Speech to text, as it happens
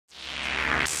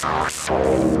You're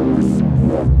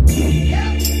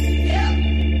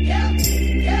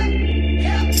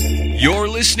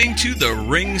listening to the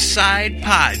Ringside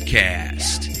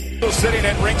Podcast. Sitting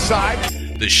at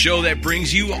ringside. The show that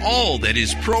brings you all that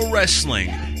is pro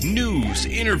wrestling, news,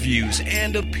 interviews,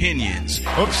 and opinions.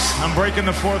 Oops, I'm breaking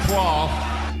the fourth wall.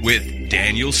 With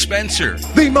Daniel Spencer.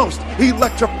 The most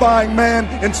electrifying man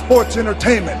in sports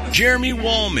entertainment. Jeremy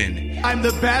Wallman. I'm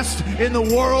the best in the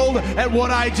world at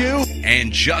what I do.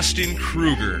 And Justin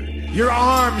Kruger. Your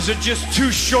arms are just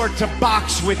too short to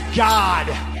box with God.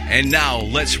 And now,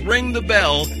 let's ring the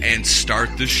bell and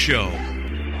start the show.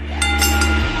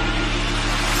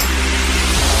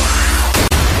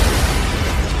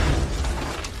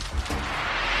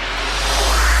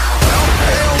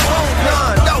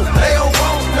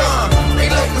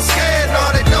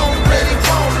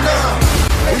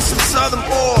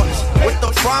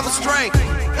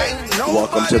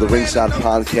 Welcome to the Ringside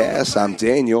Podcast. I'm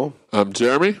Daniel. I'm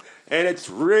Jeremy. And it's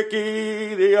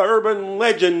Ricky, the urban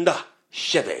legend,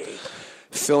 Chevy.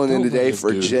 Filling in today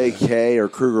for JK or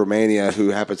Kruger Mania, who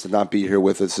happens to not be here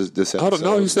with us this episode. I don't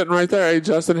know. He's sitting right there. Hey,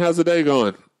 Justin, how's the day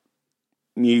going?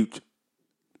 Mute.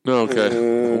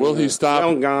 Okay. Will he stop?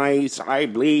 Well, guys, I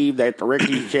believe that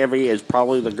Ricky Chevy is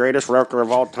probably the greatest wrestler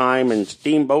of all time, and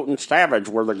Steamboat and Savage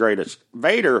were the greatest.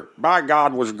 Vader, by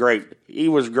God, was great. He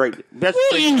was great. Best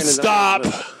Will you stop?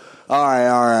 All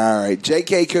right.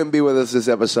 JK couldn't be with us this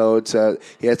episode. So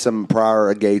he had some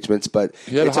prior engagements, but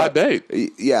he had a hot date.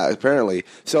 Yeah, apparently.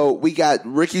 So we got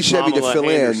Ricky Chevy to fill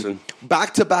in.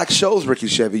 Back-to-back shows, Ricky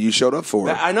Chevy, you showed up for.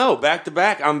 I know,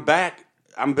 back-to-back. I'm back.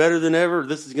 I'm better than ever.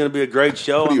 This is going to be a great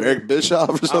show. What are you, Eric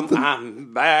Bischoff or something?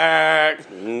 I'm back.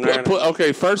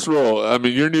 Okay, first rule. I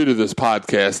mean, you're new to this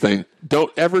podcast thing. Don't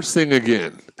ever sing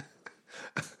again.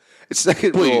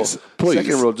 Second please.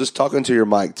 rule, just talk into your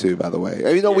mic too, by the way.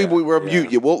 We're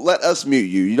mute you. We'll let us mute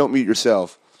you. You don't mute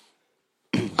yourself.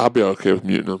 I'll be okay with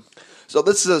muting them. So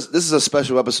this is a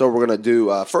special episode we're going to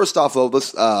do. First off, though,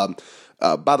 let's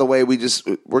by the way,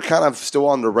 we're kind of still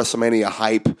on the WrestleMania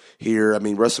hype here. I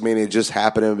mean, WrestleMania just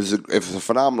happened. It was a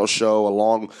phenomenal show.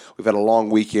 We've had a long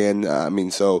weekend.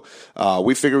 So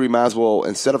we figured we might as well,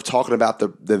 instead of talking about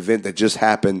the event that just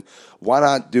happened, why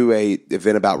not do a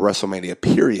event about WrestleMania,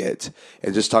 period,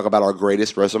 and just talk about our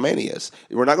greatest WrestleManias?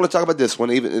 We're not going to talk about this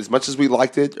one, even as much as we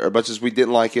liked it or as much as we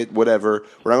didn't like it, whatever.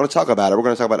 We're not going to talk about it. We're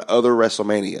going to talk about other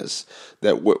WrestleManias,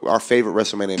 our favorite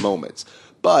WrestleMania moments.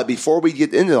 But before we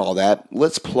get into all that,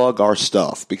 let's plug our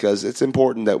stuff because it's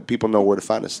important that people know where to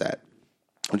find us at.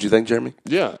 What do you think, Jeremy?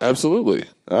 Yeah, absolutely.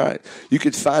 All right. You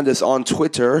can find us on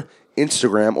Twitter,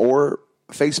 Instagram, or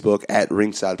Facebook at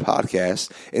Ringside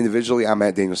Podcast. Individually, I'm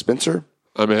at Daniel Spencer.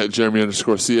 I'm at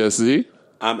Jeremy_CSZ.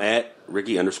 I'm at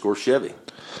Ricky_Chevy.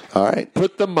 All right.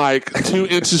 Put the mic 2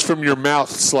 inches from your mouth,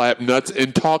 slap nuts,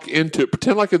 and talk into it.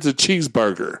 Pretend like it's a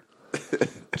cheeseburger.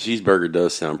 Cheeseburger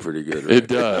does sound pretty good. Right? It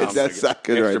does. That's not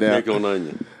good right now. Extra pickle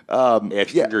and onion.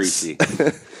 Extra greasy.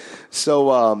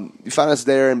 So you find us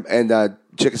there and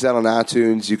check us out on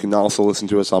iTunes. You can also listen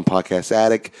to us on Podcast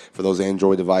Addict for those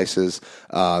Android devices,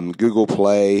 Google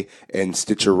Play, and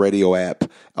Stitcher Radio app,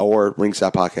 or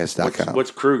ringsidepodcast.com.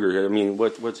 What's Kruger? I mean,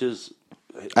 what's his?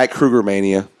 At Kruger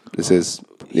Mania. This is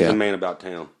He's a man about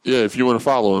town. Yeah, if you want to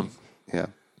follow him. Yeah.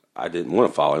 I didn't want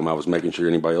to follow him. I was making sure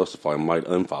anybody else to follow him might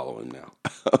unfollow him now.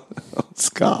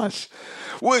 Gosh.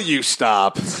 Will you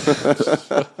stop?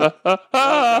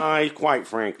 Quite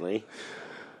frankly.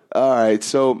 All right,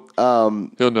 so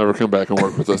he'll never come back and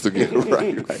work with us again.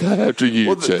 right. Not after you.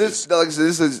 Well, this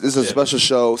is a special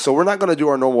show, so we're not going to do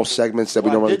our normal segments that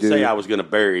we normally do. I did say I was going to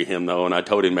bury him though, and I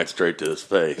told him that straight to his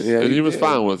face. Yeah, and he was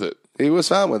fine with it. He was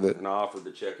fine with it. And I offered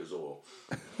to check his oil.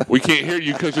 We can't hear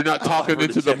you because you're not talking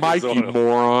into the mic, you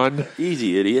moron.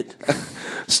 Easy, idiot.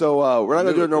 So we're not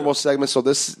going to do a normal segment. So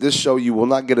this show, you will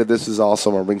not get a This Is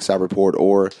Awesome, a Ringside Report,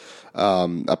 or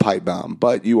a pipe bomb.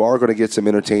 But you are going to get some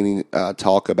entertaining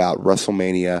talk about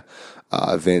WrestleMania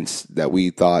events that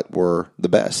we thought were the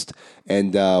best.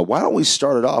 And why don't we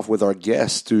start it off with our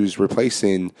guest who's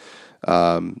replacing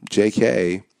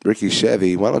JK, Ricky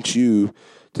Chevy. Why don't you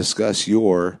discuss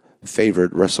your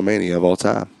favorite WrestleMania of all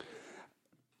time?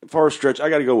 First stretch,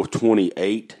 I got to go with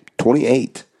 28.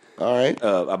 28. All right.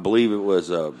 I believe it was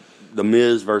The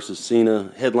Miz versus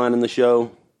Cena headlining the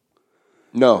show.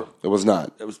 No, it was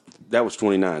not. That was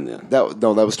 29 then. That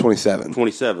was 27.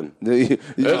 27.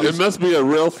 It must be a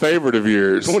real favorite of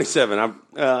yours. 27.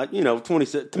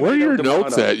 27. Where are your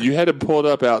notes at? You had it pulled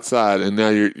up outside, and now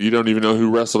you don't even know who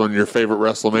wrestled on your favorite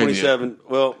WrestleMania. 27.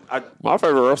 Well, my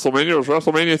favorite WrestleMania was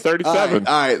WrestleMania 37.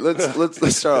 All right.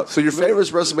 Let's start off. So your favorite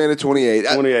is WrestleMania 28.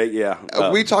 28. Yeah.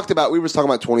 We were talking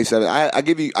about 27. I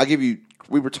give you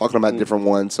were talking about different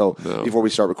ones. So before we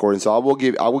start recording, so I will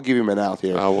give him an out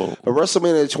here. I will. But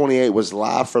WrestleMania 28 was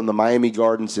live from the Miami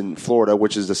Gardens in Florida,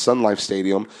 which is the Sun Life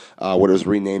Stadium, what it was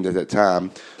renamed at that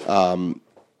time.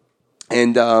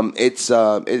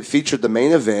 It featured the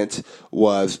main event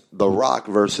was The Rock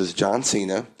versus John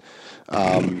Cena.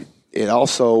 It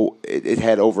also it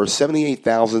had over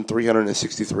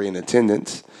 78,363 in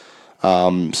attendance.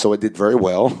 So it did very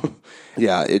well.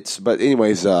 Yeah, this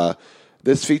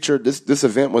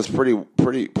event was pretty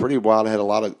wild. It had a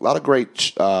lot of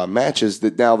great matches.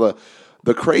 Now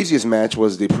the craziest match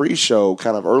was the pre-show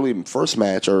kind of early first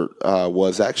match,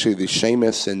 was actually the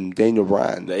Sheamus and Daniel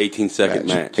Bryan, the 18-second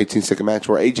match. 18-second match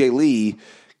where AJ Lee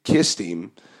kissed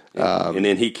him, and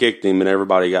then he kicked him, and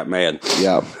everybody got mad.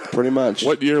 Yeah, pretty much.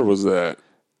 What year was that?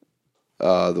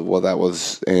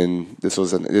 This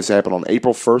happened on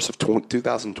April 1st of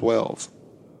 2012.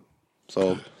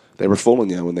 So they were fooling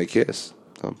you when they kissed.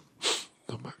 So.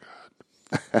 Oh my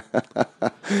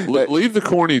God! Leave the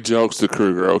corny jokes to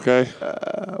Kruger, okay?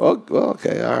 Well,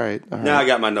 okay, all right. Now I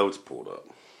got my notes pulled up.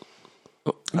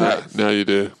 Now you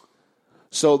do.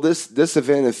 So this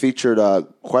event it featured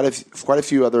quite a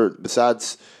few other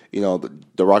besides the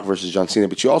Rock versus John Cena,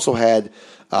 but you also had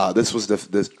this was the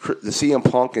CM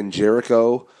Punk and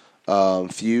Jericho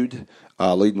feud.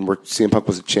 Leading where CM Punk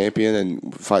was a champion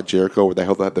and fought Jericho, where they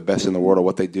hope they have the best in the world or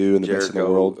what they do and the best in the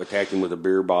world. Attacked him with a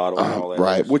beer bottle and all that.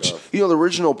 Right, which stuff. the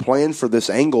original plan for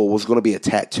this angle was going to be a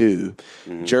tattoo.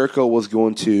 Mm-hmm. Jericho was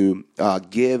going to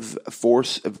give a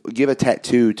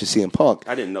tattoo to CM Punk.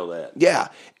 I didn't know that. Yeah,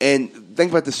 and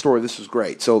think about this story. This was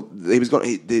great. So he was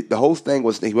going. The whole thing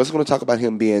was he wasn't going to talk about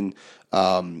him being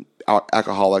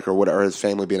alcoholic or whatever, or his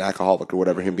family being alcoholic or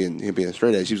whatever, him being a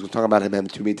straight edge. He was going to talk about him having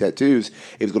too many tattoos.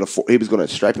 He was going to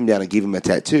strap him down and give him a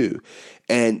tattoo.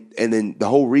 And then the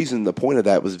whole reason, the point of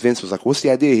that was Vince was like, "What's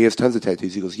the idea? He has tons of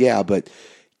tattoos." He goes, "Yeah, but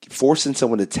forcing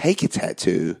someone to take a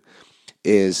tattoo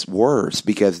is worse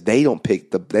because they don't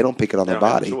pick it on their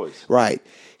body, right?"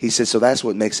 He said, "So that's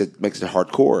what makes it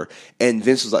hardcore." And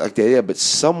Vince was like, "Yeah, but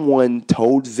someone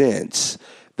told Vince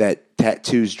that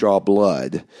tattoos draw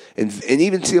blood, and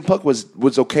even CM Punk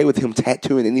was okay with him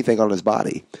tattooing anything on his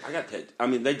body."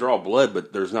 They draw blood,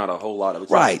 but there's not a whole lot of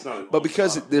it. Right, but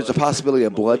because there's a possibility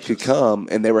of blood could come,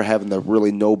 and they were having the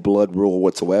really no blood rule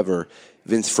whatsoever,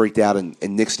 Vince freaked out and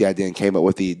nixed the idea and came up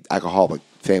with the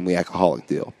family alcoholic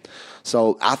deal.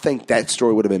 So I think that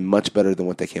story would have been much better than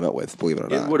what they came up with, believe it or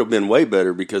not. It would have been way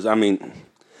better because, I'm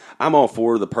all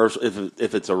for the person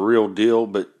if it's a real deal,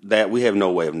 but that we have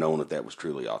no way of knowing if that was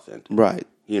truly authentic. Right.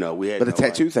 We had. But a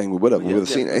tattoo thing, we would have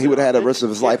seen it. He would have had the rest of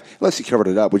his life, unless he covered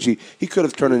it up, which he could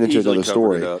have turned it into another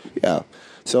story. Yeah.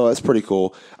 So that's pretty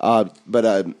cool. But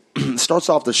the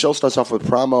show starts off with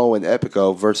Promo and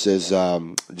Epico versus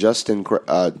Justin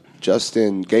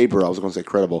Gabriel. I was going to say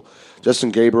Credible.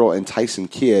 Justin Gabriel and Tyson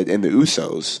Kidd and the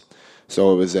Usos.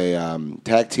 So it was a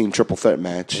tag team triple threat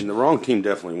match. And the wrong team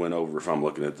definitely went over if I'm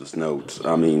looking at this notes.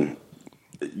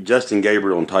 Justin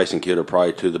Gabriel and Tyson Kidd are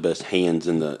probably two of the best hands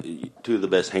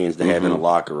to have in a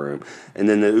locker room. And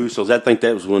then the Usos, I think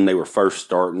that was when they were first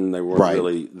starting. They weren't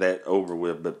really that over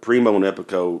with. But Primo and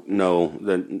Epico, no,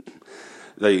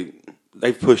 they've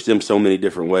pushed them so many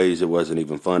different ways it wasn't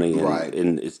even funny.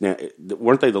 And it's now,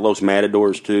 weren't they the Los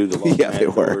Matadors too? The Los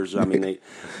Matadors. They were.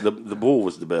 The bull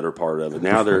was the better part of it.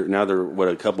 Now they're what,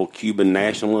 a couple Cuban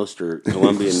nationalists or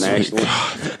Colombian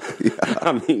nationalists.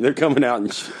 They're coming out and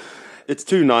it's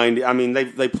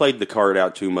 290. They played the card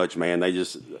out too much, man. They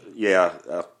just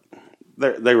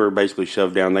they were basically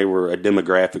shoved down. They were a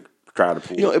demographic. Try to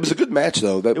pull. It was a good match,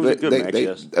 though. It was a good match,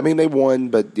 yes. They won,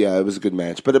 but yeah, it was a good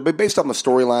match. But based on the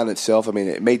storyline itself,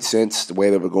 it made sense the way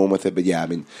they were going with it. But yeah,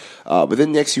 but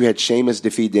then next you had Sheamus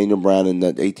defeat Daniel Bryan in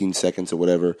that 18 seconds or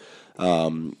whatever,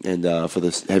 for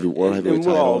this world heavyweight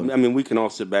title. We can all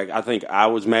sit back. I think I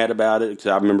was mad about it because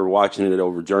I remember watching it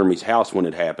over Jeremy's house when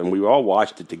it happened. We all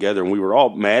watched it together, and we were all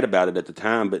mad about it at the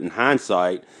time. But in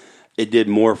hindsight, it did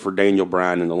more for Daniel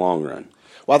Bryan in the long run.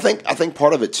 Well, I think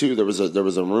part of it too. There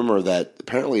was a rumor that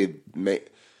apparently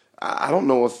I don't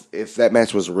know if that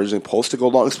match was originally supposed to go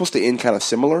long. It's supposed to end kind of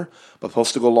similar, but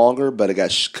supposed to go longer. But it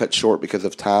got cut short because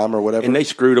of time or whatever. And they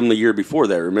screwed them the year before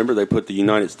that. Remember, they put the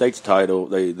United States title.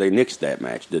 They nixed that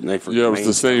match, didn't they? It was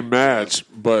the same match,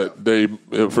 but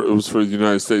it was for the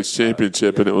United States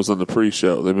Championship, and it was on the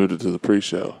pre-show. They moved it to the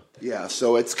pre-show. Yeah,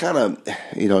 so it's kind of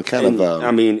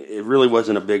it really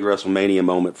wasn't a big WrestleMania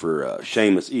moment for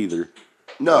Sheamus either.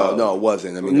 No, it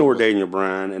wasn't. Nor Daniel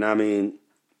Bryan. And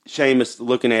Sheamus,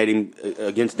 looking at him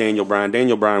against Daniel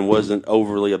Bryan wasn't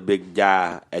overly a big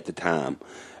guy at the time.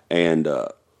 And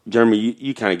Jeremy,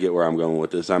 you kind of get where I'm going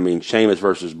with this. I mean, Sheamus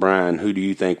versus Bryan, who do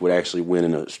you think would actually win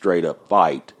in a straight-up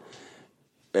fight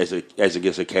as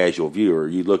against a casual viewer?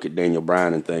 You look at Daniel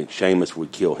Bryan and think Sheamus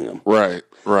would kill him. Right.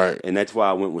 And that's why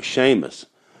I went with Sheamus.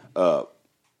 But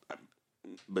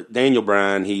Daniel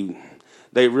Bryan,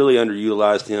 they really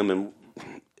underutilized him, and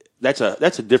that's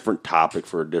a different topic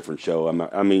for a different show. Am I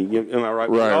right?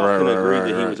 We all can agree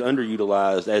that he was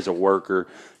underutilized as a worker.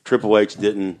 Triple H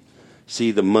didn't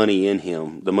see the money in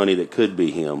him, the money that could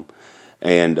be him.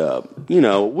 And,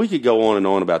 we could go on and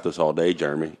on about this all day,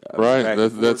 Jeremy. Right,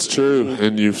 that's true.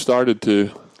 And you've started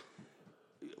to.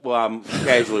 Well, I'm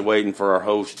casually waiting for our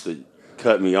host to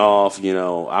cut me off.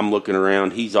 I'm looking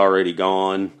around. He's already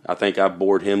gone. I think I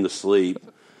bored him to sleep.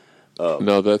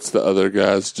 No, that's the other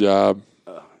guy's job.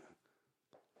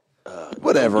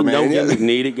 Whatever, man. No gimmick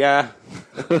needed, guy.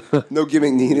 No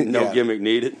gimmick needed. No gimmick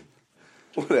needed.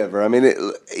 Whatever. I mean,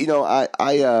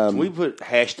 Can we put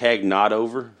hashtag not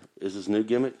over as his new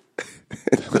gimmick?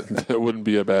 That wouldn't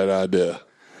be a bad idea.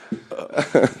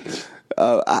 I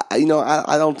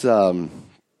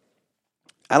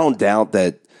don't doubt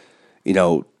that.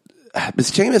 But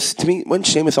Sheamus, to me, wasn't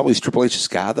Sheamus always Triple H's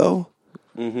guy though?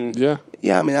 Mm-hmm. Yeah.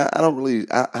 Yeah. I mean, I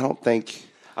don't think.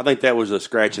 I think that was a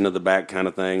scratching of the back kind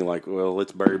of thing. Like, well,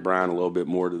 let's bury Bryan a little bit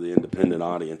more to the independent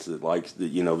audience that likes his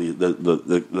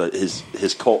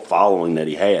cult following that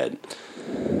he had.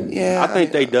 Yeah, I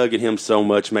think they dug at him so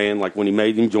much, man. Like when he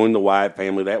made him join the Wyatt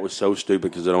family, that was so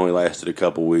stupid because it only lasted a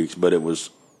couple weeks. But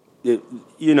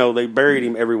they buried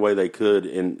him every way they could,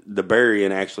 and the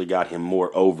burying actually got him more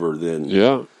over than.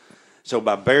 Yeah. So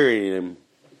by burying him,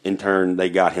 in turn, they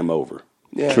got him over.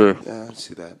 Yeah, true. Yeah, I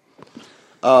see that.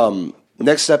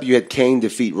 Next up, you had Kane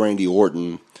defeat Randy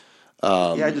Orton.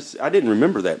 I didn't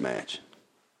remember that match.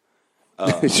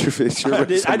 It's your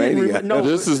WrestleMania.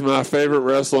 This is my favorite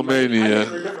WrestleMania. I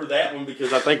didn't remember that one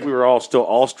because I think we were all still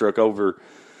awestruck over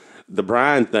the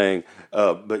Bryan thing.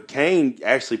 But Kane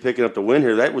actually picking up the win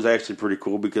here, that was actually pretty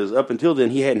cool because up until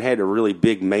then, he hadn't had a really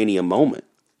big Mania moment.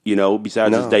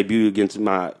 Besides his debut against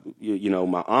my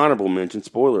honorable mention,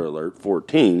 spoiler alert,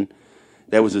 14,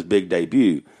 that was his big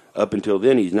debut. Up until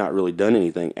then, he's not really done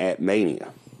anything at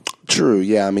Mania. True,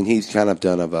 yeah. I mean, he's kind of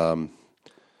done it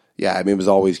was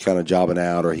always kind of jobbing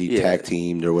out or he tag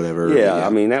teamed or whatever. Yeah, I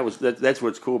mean, that's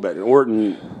what's cool about it.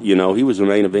 Orton, he was a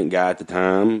main event guy at the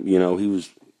time. He was,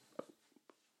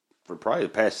 for probably the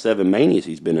past 7 Manias,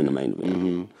 he's been in the main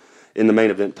event. In the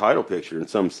main event title picture in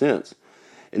some sense.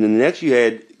 And then the next you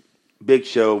had Big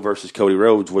Show versus Cody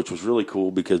Rhodes, which was really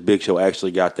cool because Big Show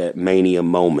actually got that Mania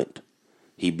moment.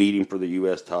 He beat him for the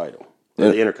U.S. title,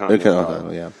 the Intercontinental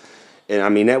title. Yeah. And I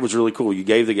mean that was really cool. You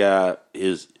gave the guy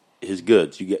his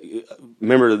goods.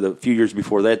 Remember the few years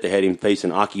before that they had him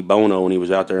facing Aki Bono and he was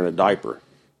out there in a diaper.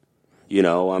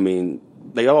 I mean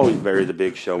they always bury the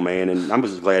Big Show, man, and I'm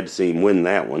just glad to see him win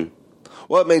that one.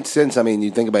 Well, it made sense. I mean, you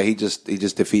think about it, he just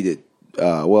defeated.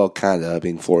 Kind of. I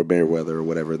mean, Floyd Mayweather or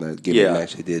whatever the gimmick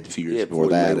match they did a few years before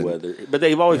that. But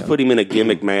they've always put him in a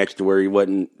gimmick match to where he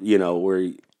wasn't,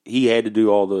 where he had to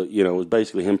do all the, it was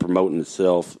basically him promoting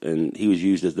himself, and he was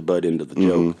used as the butt end of the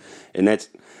joke. And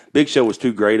Big Show was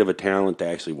too great of a talent to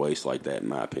actually waste like that, in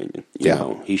my opinion.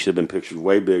 He should have been pictured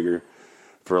way bigger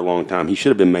for a long time. He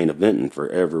should have been main eventing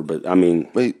forever, but I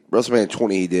mean, WrestleMania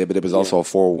 20 he did, but it was also a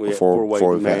four-way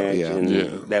match,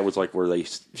 and that was like where they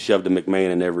shoved a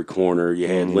McMahon in every corner. You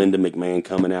had Linda McMahon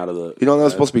coming out of the. That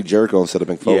was supposed to be Jericho instead of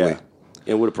Mick Foley. Yeah,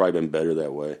 it would have probably been better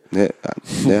that way.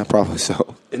 Yeah, probably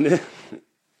so. And then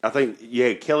I think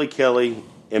Kelly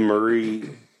and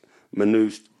Marie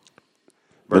Menounos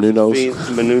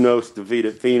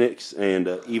defeated Phoenix and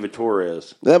Eva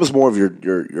Torres. That was more of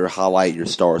your highlight, your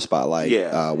star spotlight.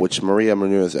 Yeah. Which Maria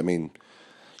Menounos, I mean,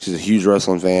 she's a huge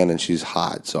wrestling fan and she's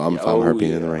hot, so I'm fine with her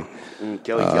being in the ring. And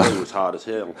Kelly was hot as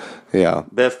hell. Yeah.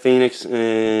 Beth Phoenix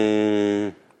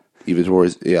and Eva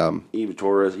Torres, yeah. Eva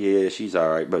Torres, yeah, she's all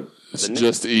right, but it's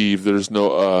just Eve. There's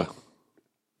no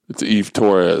It's Eve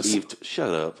Torres.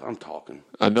 Shut up! I'm talking.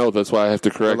 I know. That's why I have to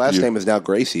correct you. Her last name is now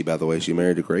Gracie, by the way. She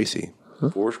married to Gracie.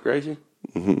 Forrest Gracie?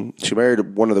 Mm-hmm. She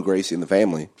married one of the Gracie in the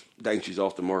family. Dang, she's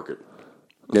off the market.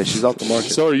 Yeah, she's off the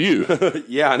market. So are you.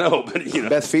 Yeah, I know, but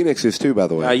Beth Phoenix is too, by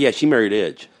the way. Yeah, she married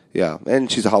Edge. Yeah, and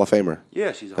she's a Hall of Famer.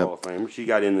 Yeah, she's a Hall of Famer. She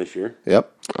got in this year.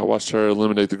 Yep. I watched her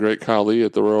eliminate the Great Khali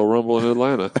at the Royal Rumble in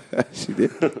Atlanta. She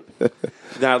did.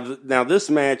 Now, this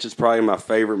match is probably my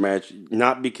favorite match,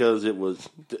 not because it was,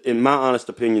 in my honest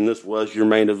opinion, this was your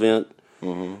main event,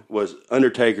 was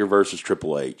Undertaker versus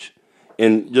Triple H.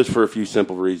 And just for a few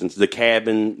simple reasons. The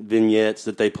cabin vignettes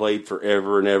that they played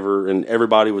forever and ever, and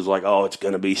everybody was like, oh, it's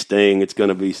going to be Sting, it's going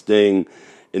to be Sting.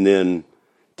 And then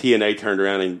TNA turned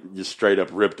around and just straight up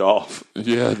ripped off.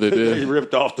 Yeah, they They did.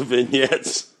 ripped off the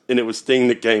vignettes, and it was Sting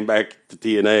that came back to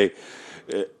TNA.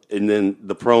 And then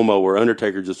the promo where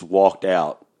Undertaker just walked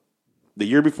out. The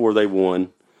year before they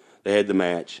won, they had the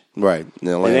match. Right.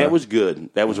 And that was good.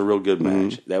 That was a real good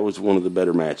match. That was one of the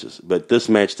better matches. But this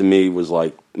match to me was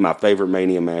like my favorite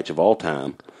Mania match of all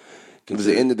time. It was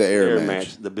the end of the era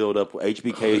match. The build-up.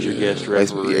 HBK is your guest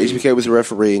referee. HBK was the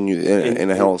referee in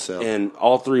a Hell in a Cell. And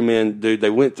all three men, dude, they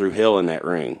went through hell in that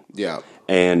ring. Yeah.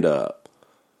 And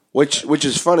which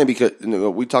is funny because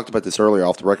we talked about this earlier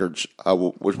off the record,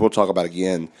 which we'll talk about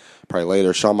again probably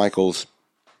later. Shawn Michaels,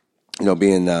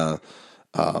 being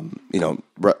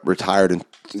retired in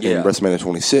WrestleMania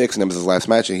 26, and that was his last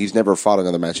match, and he's never fought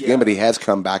another match again. But he has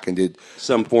come back and did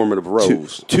some formative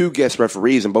roles. Two guest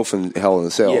referees, and both in Hell in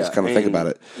a Cell. Kind of think about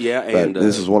it. Yeah, but and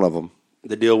this is one of them.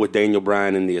 The deal with Daniel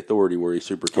Bryan and the Authority, where he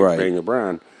super kicked Daniel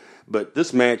Bryan. But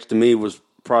this match to me was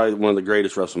probably one of the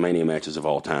greatest WrestleMania matches of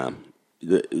all time.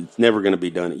 It's never going to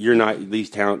be done. You're not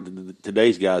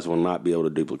today's guys will not be able to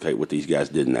duplicate what these guys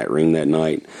did in that ring that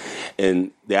night.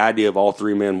 And the idea of all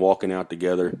three men walking out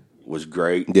together was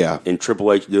great. Yeah. And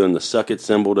Triple H doing the suck it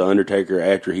symbol to Undertaker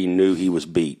after he knew he was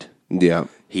beat. Yeah.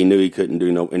 He knew he couldn't do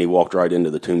and he walked right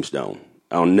into the tombstone.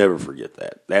 I'll never forget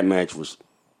that. That match was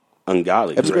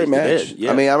ungodly. It was a great match. Yeah.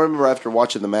 I mean, I remember after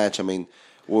watching the match,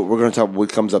 we're going to talk what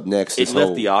comes up next. It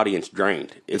left the audience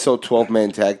drained. This whole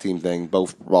 12-man tag team thing,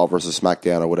 both Raw versus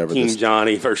SmackDown or whatever. Team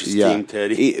Johnny versus Team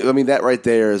Teddy. That right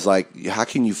there is like, how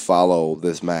can you follow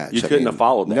this match? You couldn't have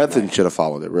followed that. Nothing match. should have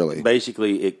followed it, really.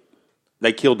 Basically,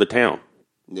 they killed the town.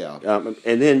 Yeah.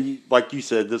 And then, like you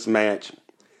said, this match,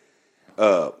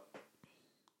 I'm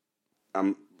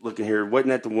looking here, wasn't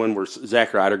that the one where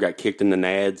Zack Ryder got kicked in the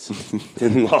nads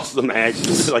and lost the match? It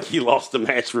was like he lost the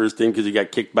match for his team because he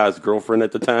got kicked by his girlfriend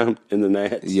at the time in the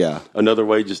nads. Yeah. Another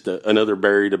way, just another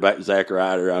bury to Zack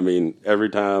Ryder. I mean,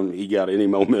 every time he got any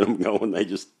momentum going, they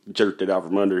just jerked it out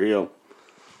from under him.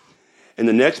 And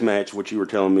the next match, what you were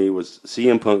telling me, was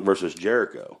CM Punk versus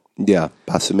Jericho. Yeah,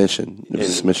 by submission. It was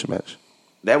a submission match.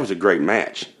 That was a great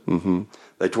match. Mm-hmm.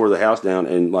 They tore the house down,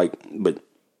 and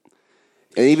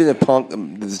and even if Punk,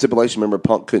 the stipulation, remember,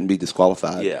 Punk couldn't be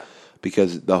disqualified. Yeah.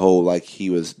 Because the whole,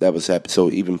 that was happening.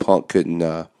 So even Punk couldn't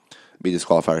be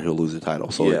disqualified or he'll lose the title.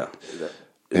 So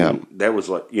that was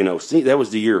that was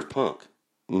the year of Punk.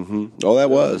 Mm-hmm. Oh, that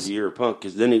was the year of Punk.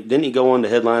 Because didn't he go on to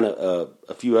headline a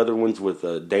few other ones with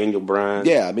Daniel Bryan?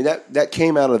 Yeah, I mean, that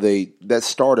came out of that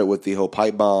started with the whole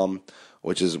pipe bomb,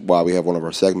 which is why we have one of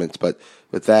our segments, but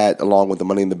with that, along with the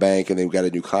Money in the Bank, and then we got a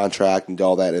new contract and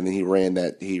all that, and then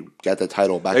he got the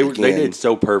title back again. They did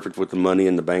so perfect with the Money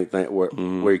in the Bank thing,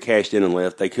 where he cashed in and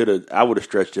left. I would have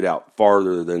stretched it out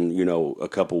farther than, a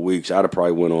couple weeks. I'd have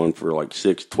probably went on for like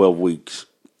 6-12 weeks,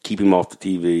 keep him off the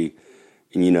TV,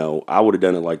 and, I would have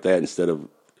done it like that instead of,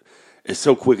 as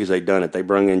so quick as they done it. They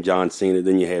brung in John Cena,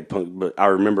 then you had Punk. But I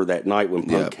remember that night when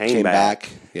Punk came back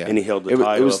and he held the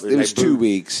title. It was 2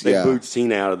 weeks. They booed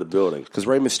Cena out of the building because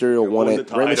Rey Mysterio won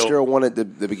it. Rey Mysterio won it the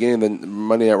beginning of the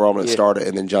Monday Night Raw when it started,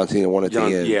 and then John Cena won it at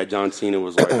the end. Yeah, John Cena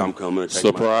was like, "I'm coming to take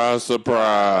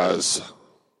surprise."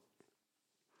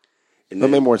 That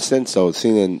made more sense though.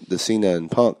 The Cena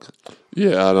and Punk.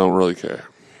 Yeah, I don't really care.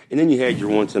 And then you had your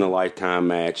once in a lifetime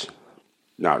match.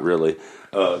 Not really.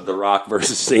 The Rock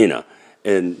versus Cena.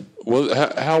 And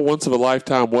how once of a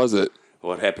lifetime was it?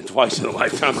 Well, it happened twice in a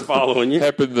lifetime following you.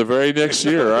 Happened the very next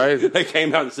year, right? They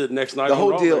came out and said next night. The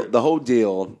whole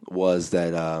deal was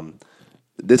that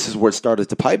this is where it started.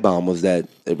 The pipe bomb was that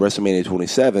at WrestleMania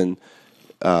 27,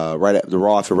 right at the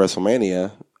Raw after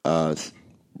WrestleMania,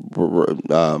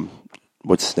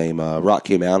 what's his name? Rock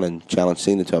came out and challenged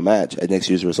Cena to a match at next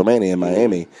year's WrestleMania in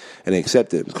Miami, and they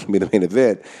accepted it. It was going to be the main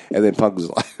event. And then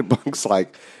Punk's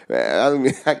like,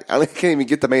 man, I can't even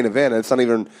get the main event. It's not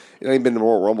even been the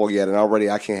Royal Rumble yet, and already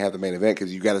I can't have the main event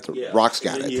because you got it. Rock's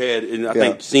got it. And I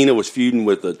think Cena was feuding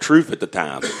with the Truth at the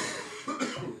time.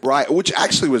 Right, which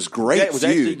actually was great. Yeah, it was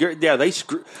actually great. Yeah, they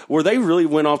really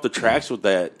went off the tracks with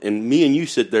that. And me and you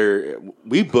sit there,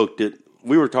 we booked it.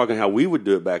 We were talking how we would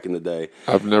do it back in the day.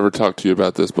 I've never talked to you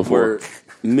about this before. Where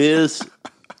Miz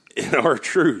and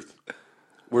R-Truth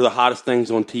were the hottest things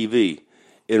on TV.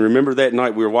 And remember that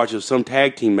night we were watching some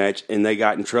tag team match and they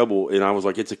got in trouble. And I was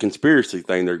like, it's a conspiracy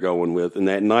thing they're going with. And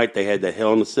that night they had the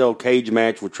Hell in a Cell cage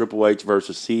match with Triple H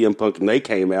versus CM Punk. And they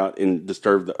came out and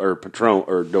disturbed Patron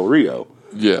or Del Rio.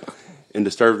 Yeah. And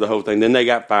disturbed the whole thing. Then they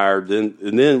got fired.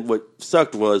 Then what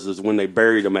sucked was when they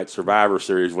buried them at Survivor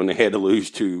Series when they had to lose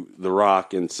to The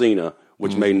Rock and Cena,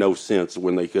 which made no sense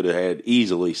when they could have had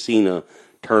easily Cena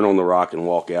turn on The Rock and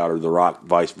walk out, or The Rock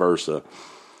vice versa.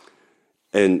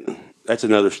 And that's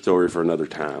another story for another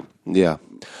time. Yeah.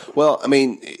 Well, I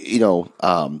mean,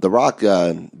 The Rock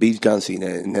beats John Cena,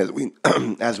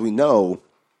 and as we know,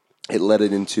 it led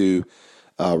it into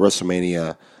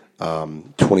WrestleMania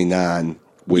 29,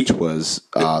 which was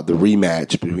the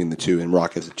rematch between the two, and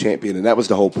Rock as the champion, and that was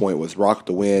the whole point: was Rock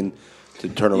to win, to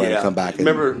turn around and come back.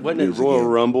 Remember, and wasn't it Royal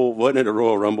Rumble? Wasn't it a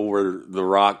Royal Rumble where The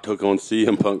Rock took on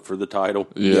CM Punk for the title?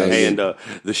 Yeah. And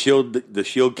the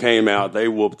Shield came out. They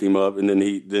whooped him up, and then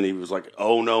he was like,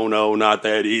 "Oh no, not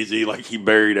that easy!" Like he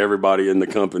buried everybody in the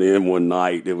company in one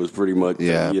night. It was pretty much,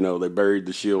 they buried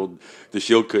the Shield. The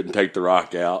Shield couldn't take The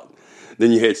Rock out.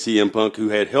 Then you had CM Punk, who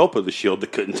had help of the Shield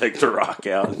that couldn't take The Rock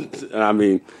out. I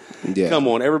mean, come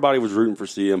on, everybody was rooting for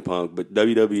CM Punk, but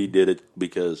WWE did it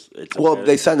because it's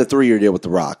they signed a 3-year deal with The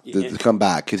Rock to come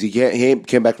back because he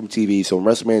came back from TV. So in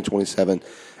WrestleMania 27,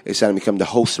 they signed him to come to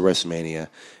host the WrestleMania,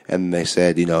 and they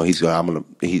said, he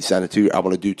signed I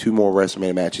want to do 2 more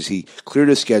WrestleMania matches. He cleared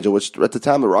his schedule, which at the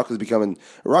time The Rock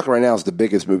right now is the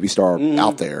biggest movie star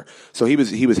out there. So he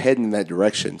was heading in that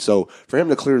direction. So for him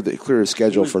to clear his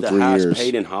schedule for 3 years, highest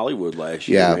paid in Hollywood last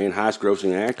year, man, highest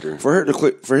grossing actor. For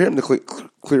him to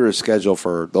clear his schedule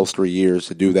for those 3 years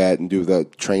to do that and do the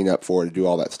train up for it, to do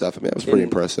all that stuff, I mean, it was pretty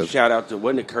impressive. Shout out to,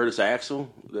 wasn't it Curtis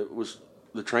Axel that was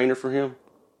the trainer for him?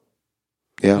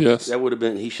 Yeah. Yes. That would have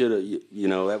been, he should have,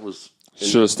 that was.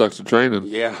 Should have stuck to training.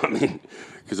 Yeah, I mean,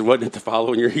 because it wasn't the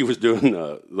following year he was doing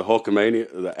the Hulkamania,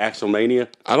 the Axelmania.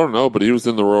 I don't know, but he was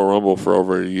in the Royal Rumble for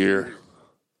over a year.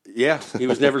 Yeah, he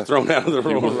was never thrown out of the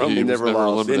Royal Rumble. He never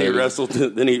lost. Then he wrestled,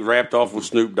 then he wrapped off with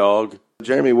Snoop Dogg.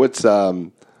 Jeremy, what's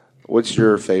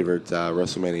your favorite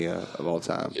WrestleMania of all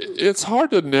time? It's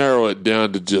hard to narrow it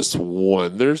down to just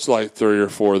one. There's like 3 or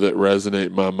 4 that resonate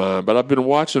in my mind, but I've been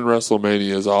watching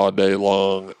WrestleManias all day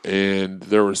long, and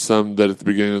there were some that at the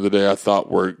beginning of the day I thought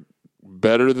were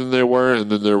better than they were, and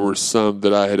then there were some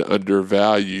that I had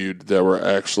undervalued that were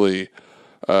actually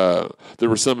there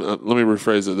were some, let me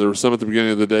rephrase it, there were some at the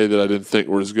beginning of the day that I didn't think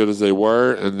were as good as they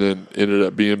were, and then ended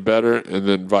up being better, and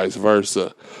then vice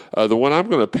versa. The one I'm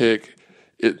going to pick,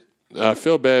 I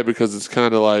feel bad because it's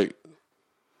kind of like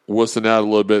wussing out a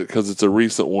little bit because it's a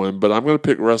recent one, but I'm going to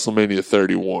pick WrestleMania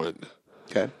 31.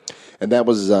 Okay. And that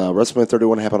was WrestleMania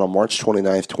 31 happened on March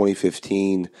 29th,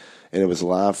 2015, and it was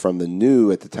live from the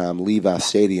new, at the time, Levi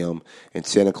Stadium in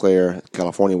Santa Clara,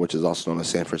 California, which is also known as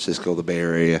San Francisco, the Bay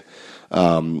Area.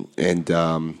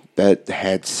 That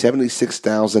had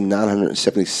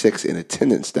 76,976 in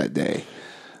attendance that day.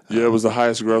 Yeah, it was the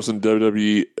highest grossing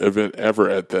WWE event ever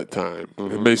at that time.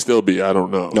 Mm-hmm. It may still be. I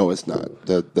don't know. No, it's not.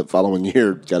 The following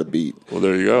year got to beat. Well,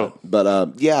 there you go. But I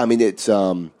mean, it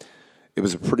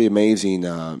was a pretty amazing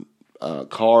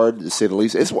card, to say the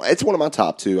least. It's one of my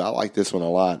top 2. I like this one a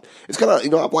lot. It's kind of,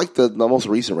 I like the most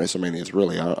recent WrestleManias,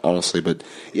 really, honestly. But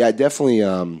yeah, I definitely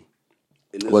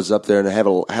was up there, and it had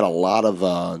a lot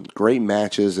of great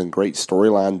matches and great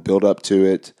storyline build up to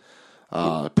it.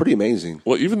 Pretty amazing.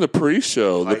 Well, even the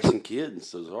pre-show, Tyson Kidd and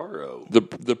Cesaro.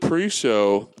 The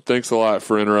pre-show. Thanks a lot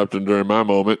for interrupting during my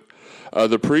moment.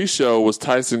 The pre-show was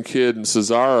Tyson Kidd and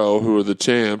Cesaro, who were the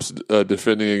champs,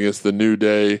 defending against the New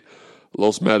Day,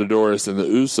 Los Matadores, and the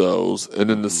Usos. And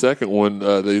then the second one,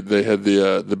 they had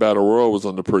the Battle Royal was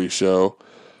on the pre-show.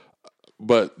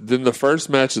 But then the first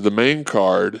match of the main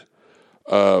card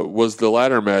was the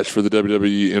ladder match for the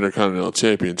WWE Intercontinental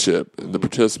Championship, and the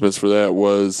participants for that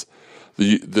was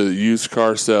the used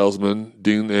car salesman,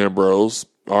 Dean Ambrose,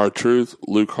 R-Truth,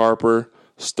 Luke Harper,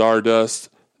 Stardust,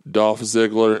 Dolph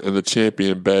Ziggler, and the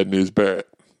champion, Bad News Barrett.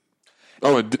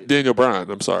 Oh, and Daniel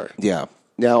Bryan, I'm sorry. Yeah.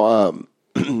 Now,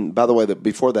 by the way,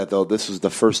 before that, though, this was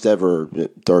the first ever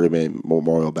 30-minute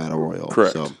Memorial Battle Royal.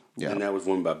 Correct. So, yeah. And that was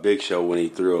won by Big Show when he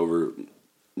threw over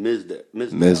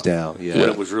Mizdow, yeah. When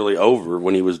it was really over,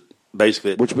 when he was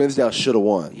basically... Which Mizdow should have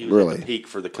won, he was really. at the peak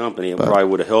for the company. It probably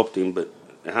would have helped him, but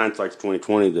in hindsight's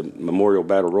 2020, the Memorial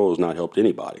Battle Royal has not helped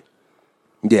anybody.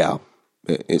 Yeah.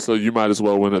 So you might as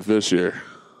well win it this year.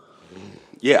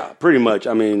 Yeah, pretty much.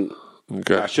 I mean,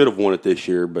 okay. I should have won it this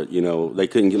year, but, they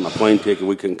couldn't get my plane ticket.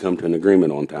 We couldn't come to an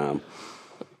agreement on time.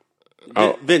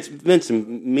 Vince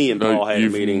and me and Paul had a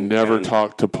meeting. You've never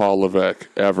talked to Paul Levesque,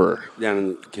 ever. Down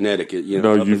in Connecticut,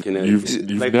 No, you've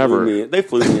never. They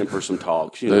flew me in for some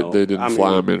talks, They didn't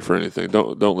fly him in for anything.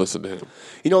 Don't listen to him.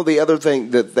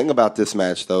 The thing about this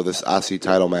match, though, this IC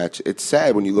title match, it's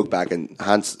sad when you look back, and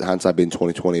hindsight being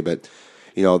 2020, but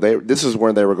this is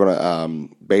where they were going to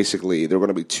basically, there were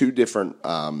going to be 2 different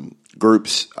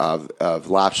groups of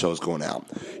live shows going out.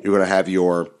 You're going to have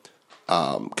your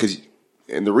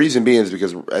and the reason being is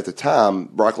because at the time,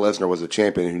 Brock Lesnar was a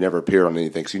champion who never appeared on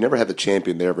anything. So you never had the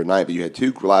champion there every night, but you had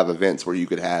 2 live events where you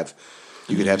could have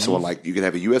You could have someone like, you could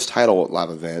have a U.S. title live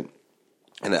event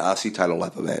and an IC title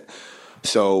live event.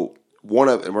 So and we're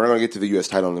not going to get to the U.S.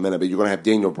 title in a minute, but you're going to have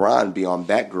Daniel Bryan be on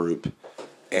that group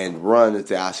and run at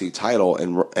the IC title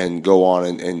and go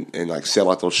on and like sell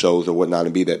out those shows or whatnot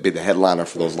and be the headliner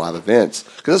for those live events,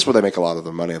 because that's where they make a lot of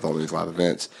their money with all these live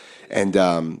events. And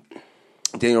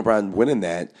Daniel Bryan winning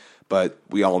that, but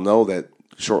we all know that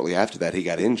shortly after that he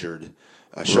got injured,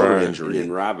 a shoulder injury,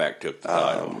 and Ryback took the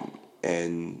title.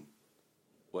 And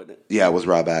wasn't it? Yeah, it was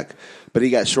Ryback, but he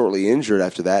got shortly injured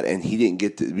after that, and we didn't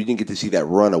get to see that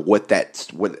run of what that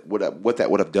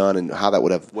would have done and how that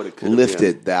would have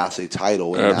lifted the IC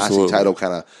title. And Absolutely. the IC title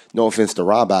kind of, no offense to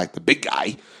Ryback, the big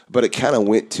guy, but it kind of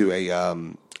went to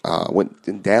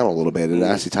went down a little bit, and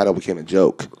the IC title became a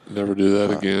joke. Never do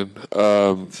that again.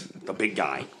 The big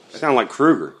guy. Sound like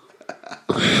Kruger.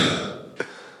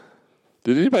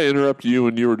 Did anybody interrupt you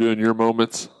when you were doing your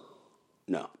moments?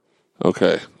 No.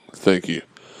 Okay, thank you.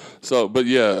 So, but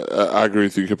yeah, I agree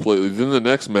with you completely. Then the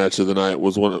next match of the night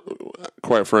was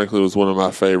quite frankly, was one of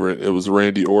my favorite. It was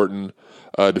Randy Orton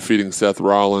defeating Seth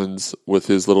Rollins with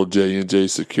his little J&J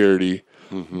security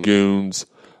goons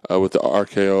with the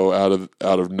RKO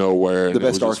out of nowhere. The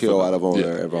best RKO out of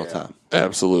all time.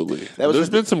 Absolutely. There's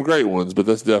been some great ones, but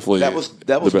that's definitely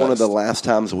that was one of the last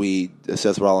times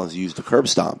Seth Rollins used the curb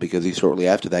stomp, because he shortly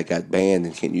after that got banned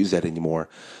and can't use that anymore.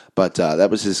 But that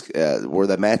was his where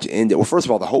the match ended. Well, first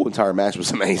of all, the whole entire match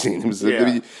was amazing. It was,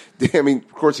 I mean,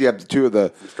 of course, you have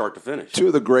from start to finish. Two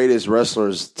of the greatest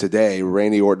wrestlers today,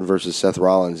 Randy Orton versus Seth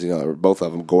Rollins. You know, both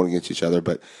of them going against each other.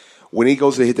 But when he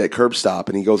goes to hit that curb stop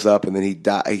and he goes up and then he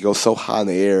goes so high in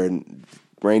the air and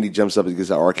Randy jumps up and gets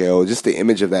that RKO. Just the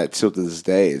image of that still to this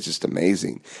day is just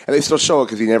amazing. And they still show it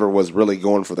because he never was really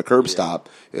going for the curb stop.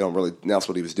 They don't really announce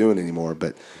what he was doing anymore.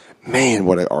 But man,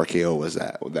 what an RKO was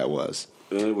that was.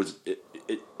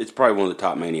 It's probably one of the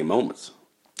top Mania moments.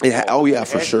 Yeah,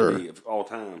 for sure. Of all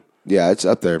time. Yeah, it's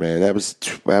up there, man. That was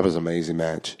an amazing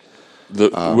match.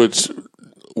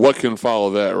 What can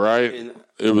follow that, right?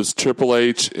 It was Triple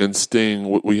H and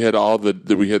Sting. We had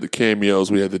the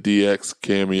cameos. We had the DX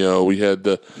cameo. We had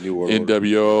the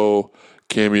NWO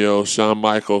cameo. Shawn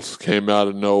Michaels came out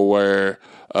of nowhere.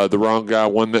 The wrong guy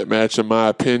won that match, in my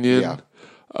opinion. Yeah.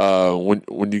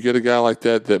 When you get a guy like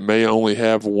that may only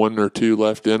have one or two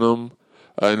left in him,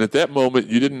 and at that moment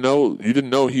you didn't know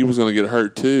he was going to get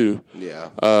hurt too. Yeah.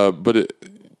 But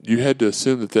you had to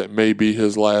assume that may be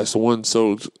his last one.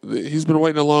 So he's been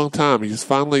waiting a long time. He's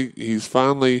finally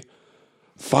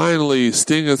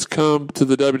Sting has come to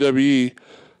the WWE,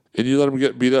 and you let him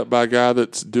get beat up by a guy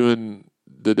that's doing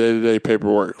the day-to-day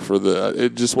paperwork for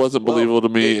it just wasn't believable to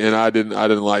me, and I didn't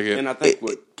like it. And I think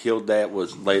what killed that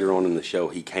was later on in the show,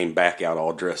 he came back out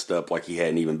all dressed up like he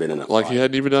hadn't even been in a fight. He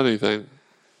hadn't even done anything.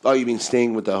 Oh, you mean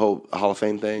Sting with the whole Hall of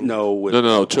Fame thing?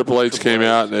 No. Triple H came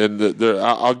out, and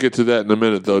I'll get to that in a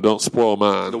minute, though. Don't spoil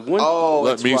mine.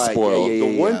 Let me spoil.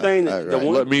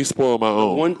 Let me spoil my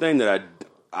own. The one thing that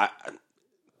I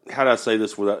how do I say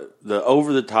this? With the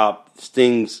over-the-top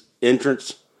Sting's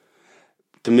entrance,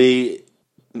 to me,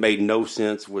 made no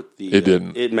sense with the. It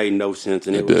didn't. It made no sense,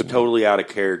 and it was totally out of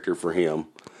character for him.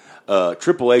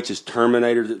 Triple H's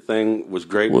Terminator thing was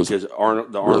great because the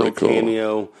Arnold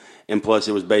cameo, and plus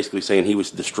it was basically saying he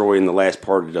was destroying the last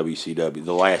part of WCW,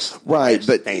 the last right.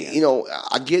 But stand.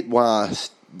 I get why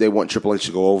they want Triple H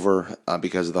to go over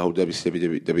because of the whole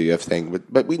WCW thing,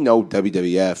 but we know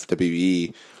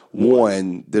WWE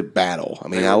won the battle. I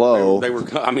mean, hello, they were.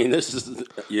 I mean, this is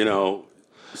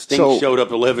Sting showed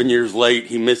up 11 years late.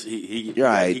 He missed. He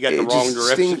got the wrong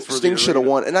direction. Sting should have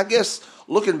won. And I guess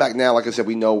looking back now, like I said,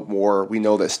 we know more. We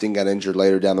know that Sting got injured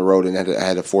later down the road and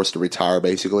had to force to retire,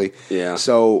 basically. Yeah.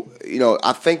 So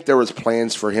I think there was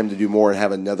plans for him to do more and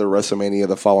have another WrestleMania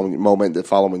the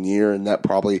following year, and that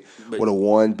probably would have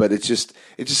won. But it just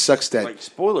sucks that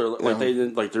spoiler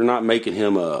they're not making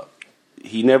him a.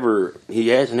 He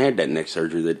hasn't had that neck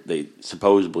surgery that they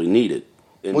supposedly needed.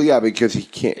 And, because he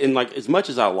can't. And as much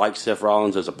as I like Seth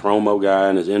Rollins as a promo guy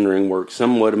and his in-ring work,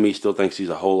 somewhat of me still thinks he's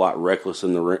a whole lot reckless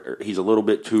in the ring. He's a little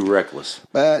bit too reckless.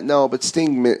 No, but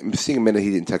Sting admitted he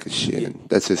didn't tuck his shin.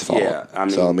 That's his fault. Yeah,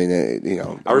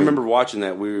 I remember watching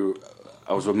that.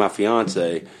 I was with my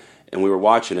fiance, and we were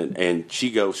watching it, and she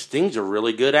goes, "Sting's a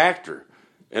really good actor,"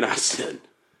 and I said,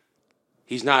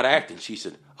 "He's not acting." She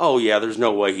said, "Oh yeah, there's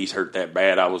no way he's hurt that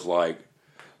bad." I was like.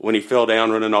 When he fell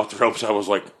down running off the ropes, I was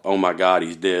like, "Oh my God,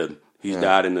 he's dead. He's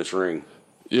died in this ring."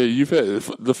 Yeah,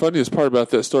 the funniest part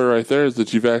about that story right there is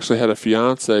that you've actually had a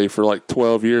fiance for like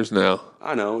 12 years now.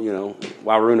 I know,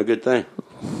 why ruin a good thing?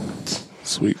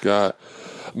 Sweet God.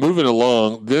 moving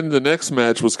along, then the next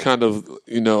match was kind of,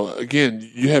 again,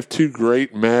 you have two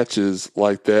great matches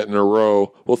like that in a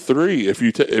row. Well, three if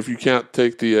you can't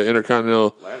take the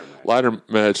Intercontinental ladder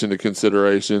match into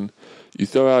consideration. You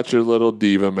throw out your little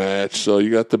diva match. So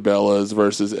you got the Bellas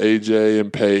versus AJ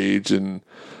and Paige, and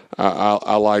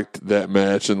I liked that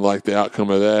match and liked the outcome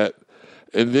of that.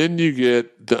 And then you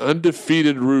get the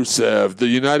undefeated Rusev, the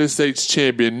United States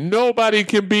champion. Nobody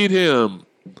can beat him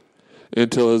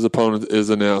until his opponent is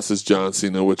announced as John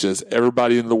Cena, which is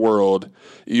everybody in the world,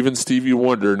 even Stevie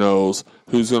Wonder knows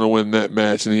who's going to win that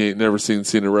match, and he ain't never seen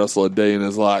Cena wrestle a day in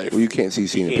his life. Well, you can't see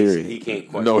Cena, period. He can't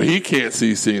quite. No, he can't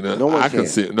see Cena. No one I can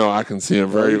see. No, I can see him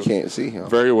very. You can't see him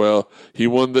very well. He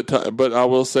won the, but I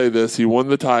will say this: he won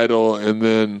the title, and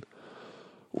then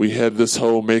we had this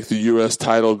whole "make the U.S.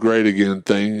 title great again"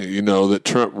 thing. That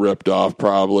Trump ripped off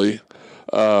probably.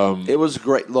 It was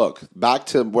great. Look, back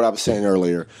to what I was saying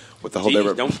earlier with the whole.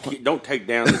 Don't take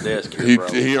down the desk here,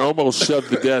 bro. He almost shoved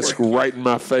the desk right in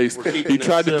my face. He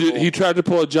tried to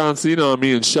pull a John Cena on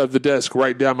me and shove the desk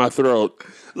right down my throat.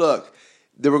 Look,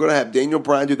 they were going to have Daniel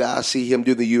Bryan do the IC, him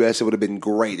do the US. It would have been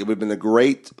great. It would have been a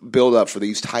great build-up for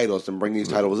these titles and bring these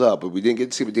titles up. But we didn't get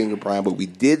to see it with Daniel Bryan, but we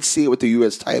did see it with the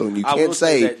US title. And you can't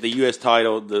say that the US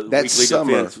title, the weekly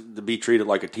defense, to be treated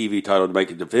like a TV title to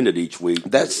make it defended each week.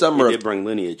 That summer, it did bring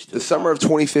lineage to the summer of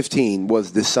 2015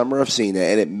 was the summer of Cena,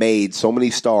 and it made so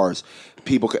many stars.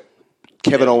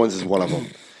 Kevin Owens is one of them.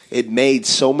 It made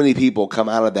so many people come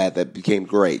out of that became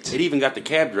great. It even got the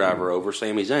cab driver over,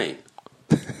 Sami Zayn.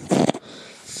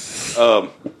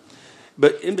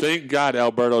 But thank God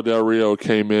Alberto Del Rio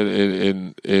came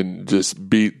in and just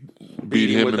beat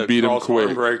him and beat him quick.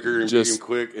 Beat him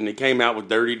quick, and he came out with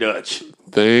Dirty Dutch.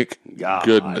 Thank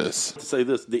goodness. To say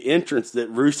this, the entrance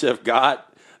that Rusev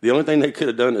got, the only thing they could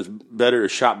have done is better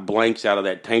is shot blanks out of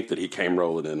that tank that he came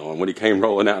rolling in on. When he came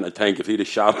rolling out in the tank, if he'd have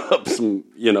shot up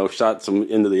shot some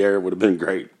into the air, it would have been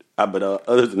great. But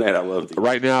other than that, I loved it.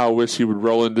 Right now, I wish he would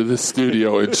roll into this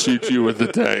studio and shoot you with the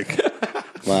tank.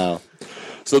 Wow.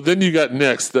 So then you got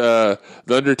next, The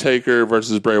Undertaker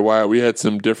versus Bray Wyatt. We had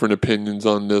some different opinions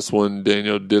on this one.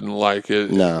 Daniel didn't like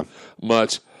it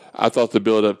much. I thought the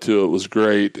build-up to it was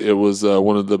great. It was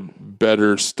one of the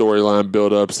better storyline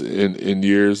build-ups in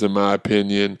years, in my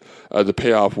opinion. The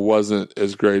payoff wasn't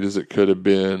as great as it could have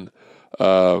been.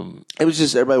 It was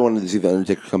just everybody wanted to see The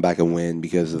Undertaker come back and win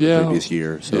because of the previous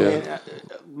year. So. Yeah.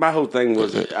 My whole thing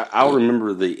was, I'll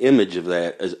remember the image of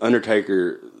that as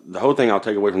Undertaker. The whole thing I'll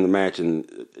take away from the match, and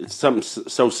it's something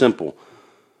so simple.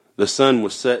 The sun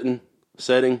was setting,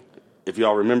 if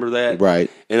y'all remember that. Right.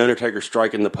 And Undertaker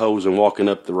striking the pose and walking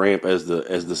up the ramp as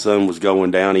the sun was going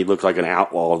down. He looked like an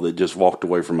outlaw that just walked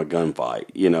away from a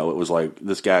gunfight. It was like,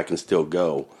 this guy can still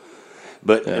go.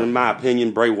 But in my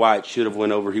opinion, Bray Wyatt should have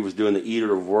went over. He was doing the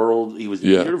Eater of Worlds. He was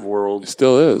the Eater of Worlds. He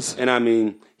still is. And I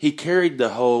mean, he carried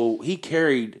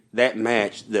that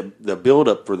match, the build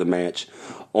up for the match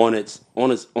on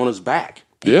his back.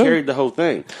 He carried the whole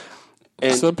thing.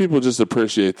 And some people just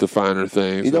appreciate the finer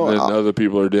things, and then other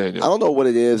people are Daniel. I don't know what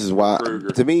it is why.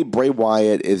 To me, Bray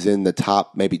Wyatt is in the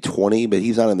top maybe 20, but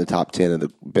he's not in the top 10 of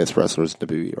the best wrestlers in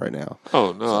WWE right now.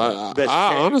 Oh no,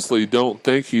 I honestly don't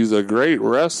think he's a great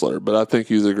wrestler, but I think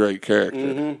he's a great character.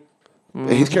 Mm-hmm.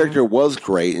 His character was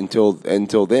great until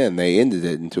then. They ended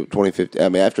it until 2015. I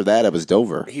mean, after that, it was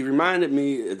Dover. He reminded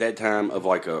me at that time of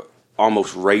like a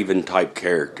almost Raven type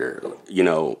character.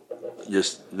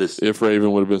 Just this. If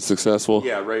Raven would have been successful,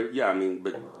 shout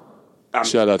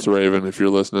out to Raven if you're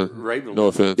listening. Raven, no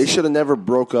offense. They should have never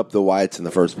broke up the Wyatts in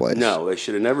the first place. No, they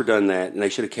should have never done that, and they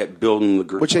should have kept building the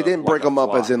group. Which they didn't break them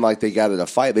up as in like they got in a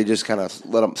fight. They just kind of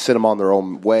sent them on their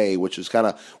own way, which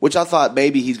I thought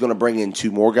maybe he's going to bring in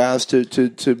two more guys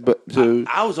to.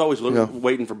 I was always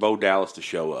waiting for Bo Dallas to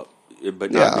show up,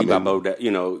 but not by Bo.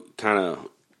 Kind of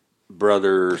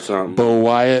brother or something. Bo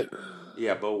Wyatt.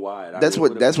 Yeah, Bo Wyatt. That's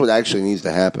what actually needs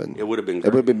to happen. It would have been. Great.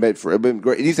 It would have been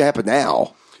great. It needs to happen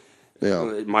now. Yeah,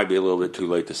 it might be a little bit too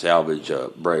late to salvage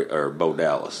Bray or Bo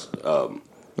Dallas.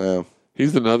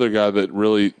 He's another guy that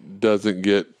really doesn't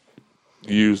get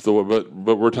used but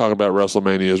we're talking about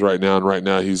WrestleManias right now, and right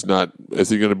now he's not. Is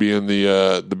he going to be in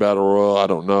the Battle Royal? I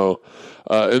don't know.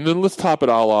 And then let's top it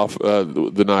all off.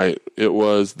 The night it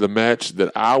was the match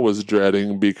that I was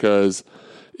dreading because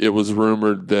it was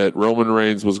rumored that Roman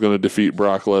Reigns was going to defeat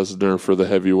Brock Lesnar for the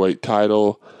heavyweight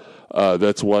title.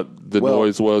 That's what the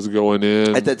noise was going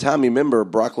in. At that time, remember,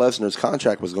 Brock Lesnar's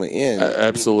contract was going to end.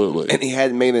 Absolutely. And he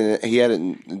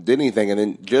hadn't did anything. And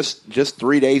then just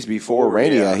 3 days before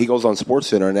Mania, he goes on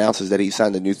SportsCenter and announces that he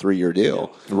signed a new 3-year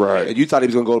deal. Right. And you thought he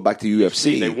was going to go back to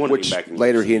UFC, which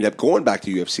later UFC. he ended up going back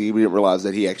to UFC. We didn't realize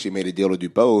that he actually made a deal to do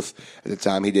both. At the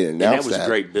time, he didn't announce that. And that was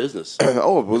great business. It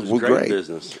was great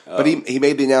business. But he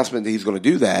made the announcement that he's going to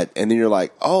do that. And then you're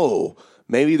like, oh,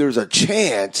 maybe there's a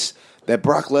chance that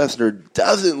Brock Lesnar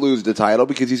doesn't lose the title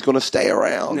because he's going to stay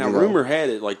around. Now, rumor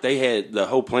had it, like they had, the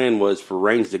whole plan was for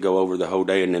Reigns to go over the whole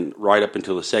day, and then right up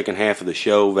until the second half of the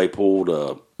show, they pulled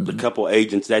a couple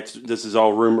agents. This is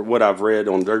all rumor, what I've read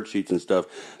on dirt sheets and stuff.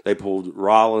 They pulled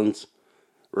Rollins,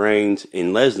 Reigns,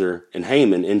 and Lesnar and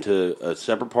Heyman into a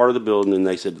separate part of the building, and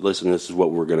they said, listen, this is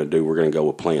what we're going to do. We're going to go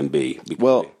with Plan B.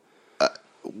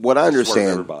 What I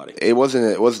understand, it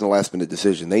wasn't a last minute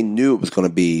decision. They knew it was going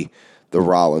to be the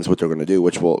Rollins, what they're going to do,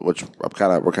 which we're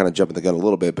kind of jumping the gun a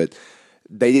little bit, but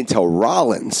they didn't tell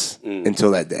Rollins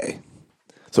until that day.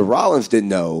 So Rollins didn't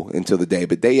know until the day,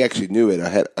 but they actually knew it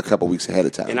a couple weeks ahead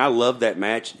of time. And I love that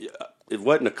match. It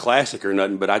wasn't a classic or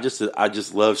nothing, but I just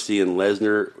love seeing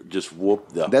Lesnar just whoop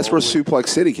the. That's where Suplex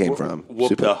City came from.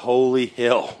 Whoop the holy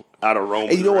hell out of Roman.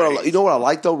 And you know Reigns. what I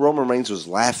like though? Roman Reigns was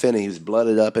laughing and he was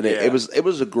blooded up, and it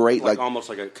was a great like almost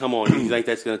like a come on. You think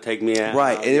that's going to take me out?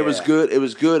 Right, and it was good. It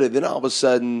was good, and then all of a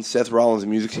sudden, Seth Rollins'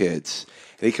 music hits,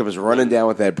 and he comes running down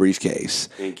with that briefcase,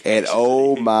 and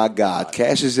oh my God,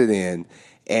 cashes it in.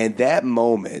 And that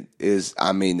moment is,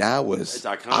 I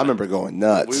remember going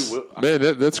nuts.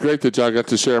 Man, that's great that y'all got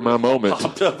to share my moment.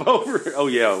 Popped up over. Oh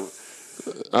yeah.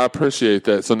 I appreciate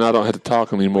that. So now I don't have to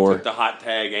talk anymore. We took the hot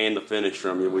tag and the finish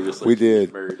from you. We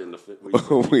did. Buried in the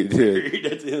we did. Buried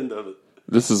at the end of it.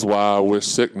 This is why I wish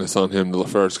sickness on him the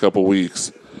first couple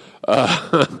weeks.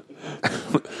 And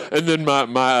then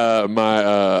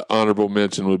my honorable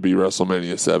mention would be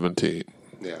WrestleMania 17.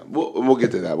 Yeah, we'll get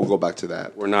to that. We'll go back to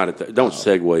that. We're not at that. Don't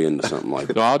segue into something like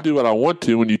that. No, I'll do what I want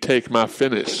to when you take my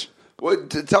finish.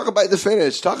 Talk about the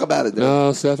finish. Talk about it.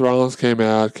 No, Seth Rollins came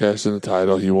out, cashed in the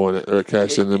title. He won it, or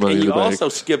cashed in the Money in the Bank. You also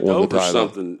skipped over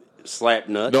something. Slap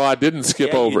nuts. No, I didn't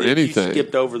skip over anything. You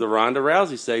skipped over the Ronda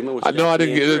Rousey segment. No, I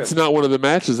didn't. It's not one of the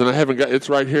matches, and I haven't got. It's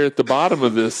right here at the bottom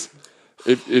of this.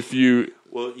 If you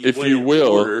will,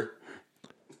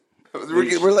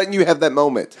 we're letting you have that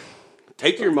moment.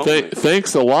 Take your moment.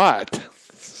 Thanks a lot.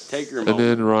 Take your moment.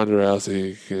 And then Ronda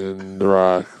Rousey and The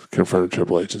Rock confronted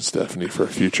Triple H and Stephanie for a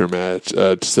future match,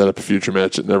 to set up a future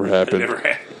match that never happened.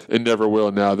 It never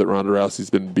will now that Ronda Rousey's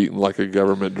been beaten like a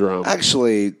government drum.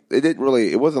 Actually,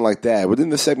 it wasn't like that. But didn't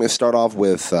the segment start off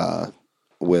with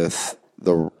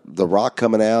the Rock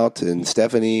coming out and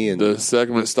Stephanie? And the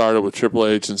segment started with Triple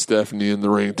H and Stephanie in the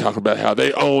ring talking about how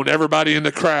they own everybody in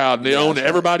the crowd and they own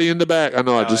everybody in the back. I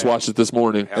know, I just watched it this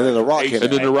morning. And then the Rock came out.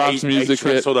 And then the Rock's music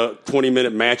hit. So the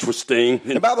 20-minute match with Sting.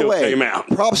 And by the way,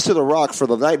 props to the Rock for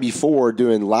the night before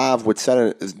doing live with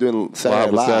Saturday Night Live.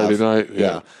 Saturday night,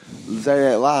 yeah.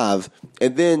 Saturday Night Live.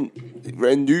 And then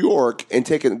in New York and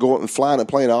going and flying and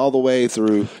playing all the way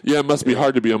through. Yeah, it must be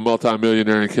hard to be a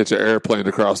multimillionaire and catch an airplane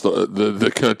across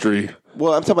the country.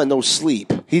 Well, I'm talking about no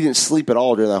sleep. He didn't sleep at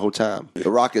all during that whole time. The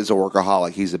Rock is a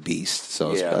workaholic. He's a beast.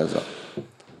 So,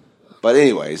 but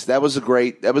anyways, that was a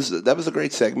great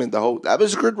segment. That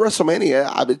was a good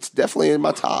WrestleMania. It's definitely in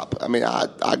my top. I mean, I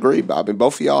agree. I mean,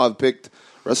 both of y'all have picked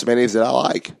WrestleManias that I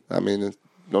like. I mean,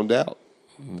 no doubt.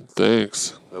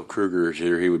 Thanks. Well, Kruger is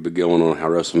here. He would be going on how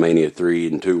WrestleMania 3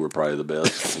 and 2 were probably the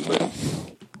best.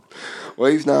 Well,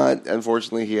 he's not.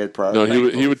 Unfortunately, he had prior. No,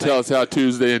 he would tell us how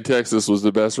Tuesday in Texas was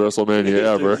the best WrestleMania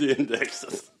ever. Tuesday in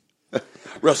Texas.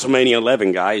 WrestleMania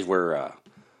 11, guys, were...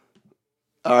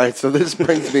 All right, so this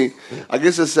brings me... I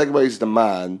guess this segues to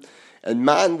mine. And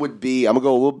mine would be... I'm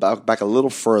going to go back a little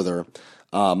further.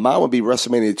 Mine would be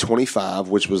WrestleMania 25,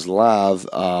 which was live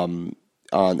on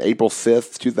April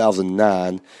 5th,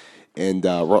 2009 in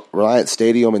Reliant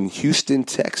Stadium in Houston,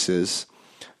 Texas.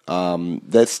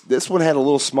 This one had a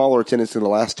little smaller attendance than the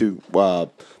last two that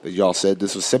y'all said.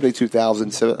 This was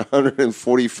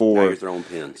 72,744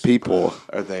 people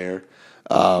are there.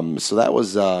 So that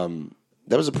was a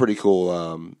pretty cool.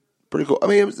 I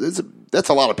mean, that's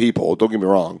a lot of people. Don't get me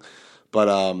wrong, but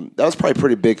that was probably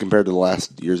pretty big compared to the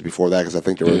last years before that because I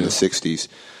think they were in the 60s.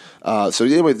 So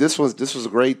anyway, this was a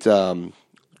great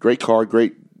card.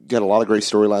 Got a lot of great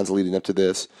storylines leading up to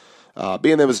this.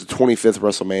 Being that it was the 25th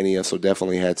WrestleMania, so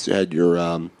definitely had your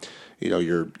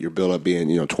your build up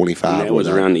being 25. And that was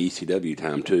around the ECW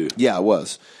time too. Yeah, it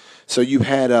was. So you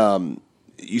had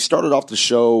you started off the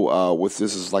show with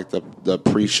this is like the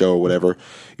pre-show or whatever.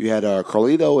 You had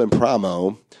Carlito and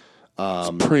Primo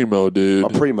Primo,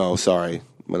 dude. Primo, sorry,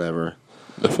 whatever.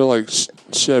 I feel like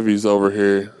Chevy's over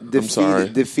here. I'm sorry.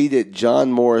 Defeated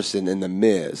John Morrison and The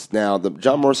Miz. Now, the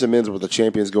John Morrison and Miz were the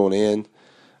champions going in.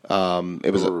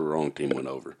 It was the wrong team went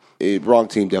over. Wrong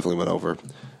team definitely went over.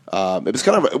 It was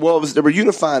kind of they were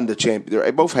unifying the champions.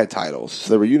 They both had titles,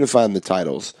 so they were unifying the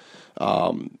titles.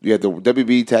 You had the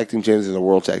WB Tag Team Champions and the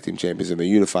World Tag Team Champions, and they're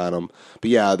unifying them.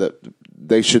 But yeah,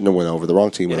 they shouldn't have went over. The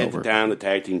wrong team went over. At the time, the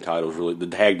tag team titles the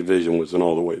tag division wasn't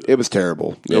all the way there. It was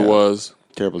terrible. Yeah. It was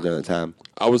terrible during that time.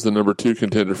 I was the number 2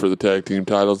 contender for the tag team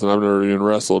titles, and I've never even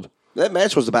wrestled. That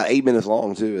match was about 8 minutes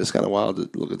long too. It's kind of wild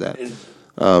to look at that.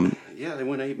 Yeah, they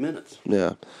went 8 minutes.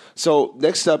 Yeah. So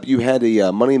next up, you had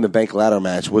a Money in the Bank ladder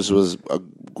match, which was a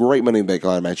great Money in the Bank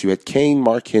ladder match. You had Kane,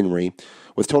 Mark Henry,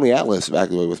 with Tony Atlas,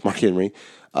 actually, with Mark Henry.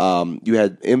 You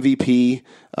had MVP,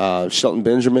 Shelton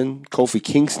Benjamin, Kofi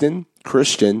Kingston,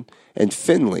 Christian, and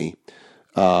Finlay,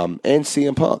 and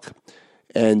CM Punk.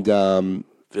 And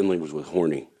Finlay was with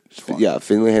Horny. yeah,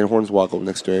 Finlay had Hornswoggle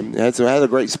next to him. It had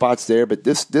great spots there, but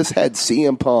this had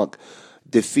CM Punk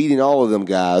defeating all of them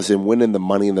guys and winning the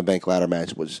Money in the Bank ladder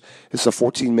match. It's a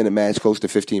 14-minute match, close to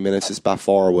 15 minutes. This by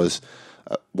far was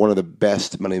one of the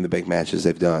best Money in the Bank matches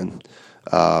they've done.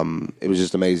 It was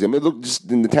just amazing. I mean, look,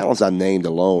 just in the talents I named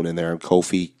alone in there,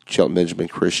 Kofi, Shelton Benjamin,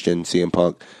 Christian, CM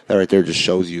Punk, that right there just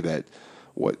shows you that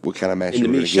what kind of match you're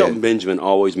going to get. Shelton Benjamin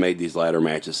always made these ladder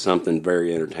matches something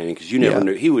very entertaining because you never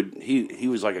knew he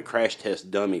was like a crash test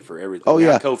dummy for everything. Oh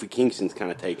yeah, Kofi Kingston's kind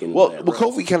of taking. Well,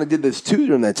 Kofi kind of did this too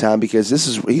during that time because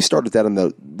he started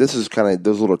that this is kind of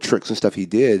those little tricks and stuff he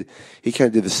did. He kind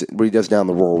of did this where he does down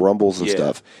the Royal Rumbles and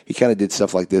stuff. He kind of did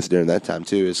stuff like this during that time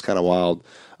too. It's kind of wild.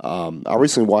 I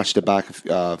recently watched it back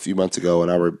a few months ago,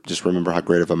 and I just remember how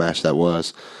great of a match that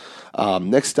was.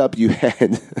 Next up, you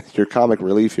had your comic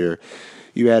relief here.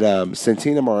 You had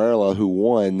Santina Marella, who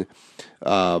won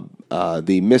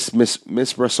the Miss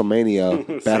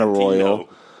WrestleMania Battle Royal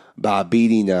by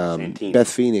beating Beth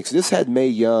Phoenix. This had Mae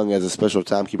Young as a special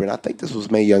timekeeper, and I think this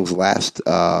was Mae Young's last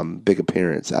big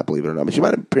appearance, I believe it or not. I mean, she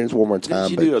might have appeared one more time.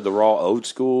 Didn't she do the Raw Old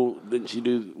School? Didn't she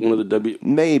do one of the W?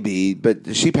 Maybe,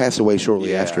 but she passed away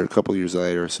shortly after, a couple years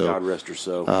later. So God rest her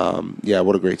soul.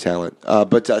 What a great talent.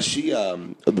 But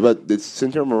it's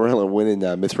Santina Marella winning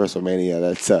Miss WrestleMania.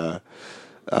 That's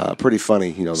pretty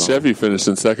funny, you know. Chevy finished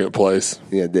in second place.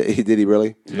 Yeah, did he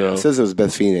really? No. It says it was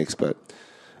Beth Phoenix, but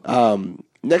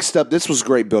next up, this was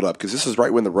great build up because this is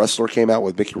right when The Wrestler came out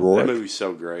with Mickey Rourke. That movie's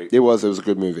so great. It was a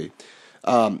good movie.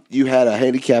 You had a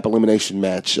handicap elimination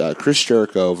match: Chris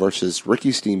Jericho versus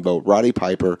Ricky Steamboat, Roddy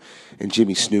Piper, and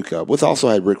Jimmy Snuka. Which also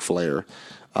had Ric Flair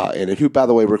in it. Who, by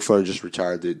the way, Ric Flair just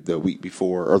retired the week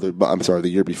before, the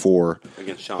year before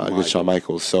against Shawn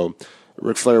Michaels. So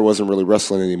Ric Flair wasn't really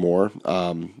wrestling anymore,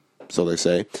 so they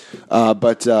say.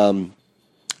 But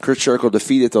Chris Jericho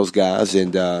defeated those guys,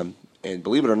 and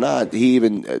believe it or not,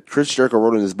 Chris Jericho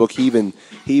wrote in his book. He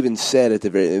even said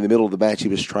in the middle of the match he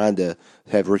was trying to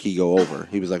have Ricky go over.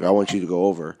 He was like, "I want you to go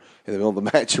over." In the middle of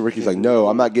the match, and Ricky's like, "No,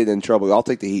 I'm not getting in trouble. I'll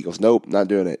take the heat." He goes, "Nope, not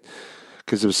doing it,"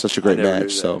 because it was such a great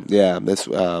match. So yeah, that's.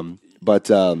 Anyways,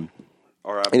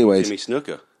 Jimmy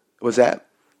Snuka. Was that?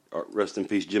 Rest in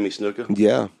peace, Jimmy Snuka.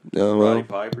 Yeah, no, well, Roddy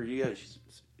Piper. Yeah,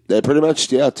 pretty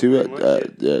much. Yeah, two out of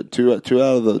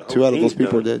those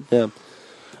people did. Yeah.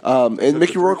 And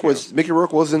Mickey Rourke was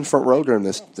in front row during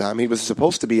this time. He was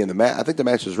supposed to be in the match. I think the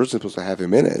match was originally supposed to have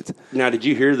him in it. Now, did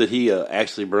you hear that he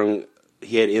actually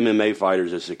he had MMA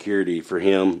fighters as security for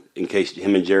him in case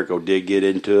him and Jericho did get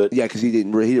into it? Yeah, because he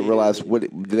didn't realize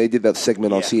they did that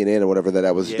segment on CNN or whatever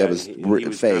that was he was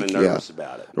fake. Kind of nervous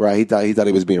about it. Right. He thought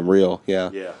he was being real. Yeah.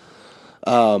 Yeah.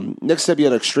 Next up, you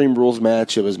had an Extreme Rules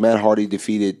match. It was Matt Hardy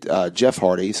defeated Jeff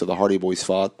Hardy, so the Hardy Boys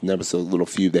fought. And there was a little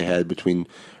feud they had between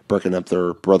breaking up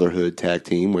their Brotherhood tag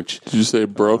team. Did you say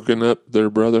broken up their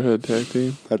Brotherhood tag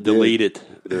team? Deleted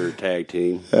their tag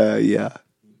team. Yeah.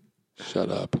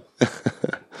 Shut up.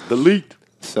 Delete.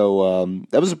 So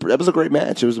that was a great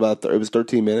match. It was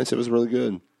 13 minutes. It was really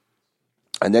good.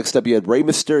 And next up, you had Rey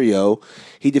Mysterio.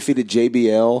 He defeated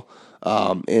JBL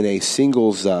in a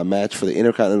singles match for the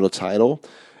Intercontinental title,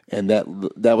 and that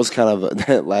was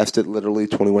that lasted literally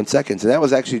 21 seconds, and that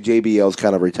was actually JBL's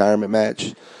kind of retirement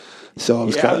match. So I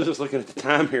was just looking at the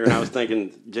time here, and I was thinking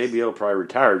JBL probably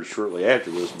retired shortly after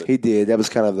this. But he did. That was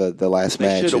kind of the last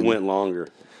match. They should have went longer.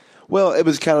 Well, it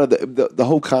was kind of the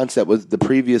whole concept was the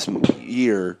previous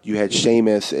year you had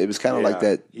Sheamus. It was kind of like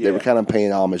that. Yeah. They were kind of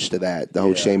paying homage to that, the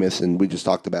whole Sheamus, and we just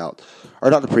talked about, or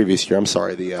not the previous year. I'm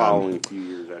sorry, the following few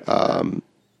years. After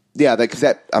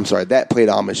that played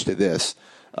homage to this.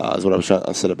 Is what I was trying.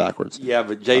 I said it backwards. Yeah,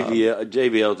 but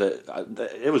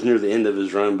JBL, it was near the end of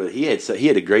his run, but he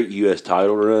had a great U.S.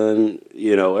 title run.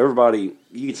 You know, everybody,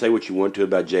 you can say what you want to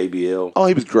about JBL. Oh,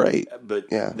 he was great. But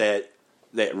that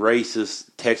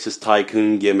racist Texas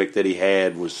tycoon gimmick that he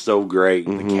had was so great.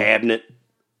 Mm-hmm.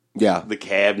 The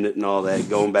cabinet and all that.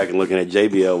 Going back and looking at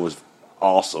JBL was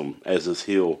awesome as his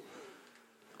heel.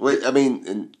 Wait, I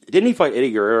mean, didn't he fight Eddie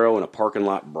Guerrero in a parking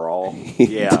lot brawl?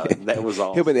 Yeah, that was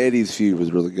awesome. Him and Eddie's feud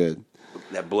was really good.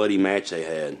 That bloody match they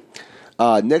had.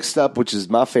 Next up, which is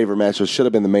my favorite match, which should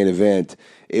have been the main event,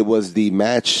 it was the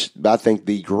match, I think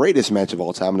the greatest match of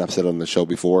all time, and I've said it on the show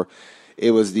before.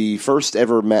 It was the first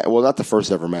ever match, well, not the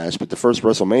first ever match, but the first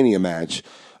WrestleMania match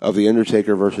of The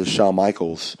Undertaker versus Shawn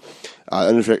Michaels.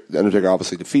 Undertaker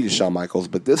obviously defeated Shawn Michaels,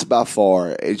 but this by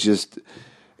far, it's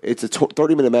a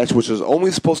 30-minute match, which was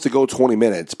only supposed to go 20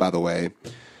 minutes, by the way.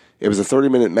 It was a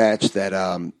 30-minute match that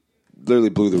literally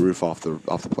blew the roof off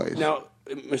the place. Now,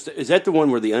 is that the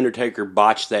one where the Undertaker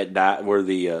botched that where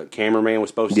the cameraman was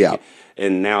supposed to? Yeah.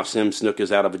 And now Sim Snook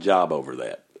is out of a job over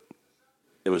that.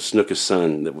 It was Snook's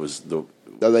son that was the.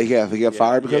 Oh, he got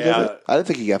fired because of it? I didn't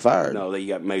think he got fired. No, he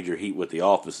got major heat with the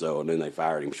office, though, and then they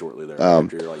fired him shortly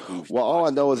thereafter. All I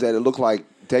know is that it looked like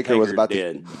Taker was about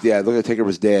dead. It looked like Taker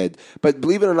was dead. But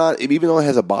believe it or not, even though it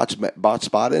has a botch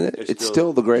spot in it, it's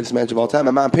still the greatest match of all time,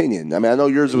 in my opinion. I mean, I know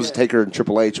yours was Taker and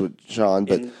Triple H with Shawn,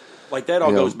 but like that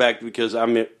all goes back because I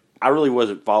really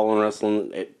wasn't following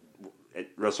wrestling at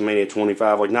WrestleMania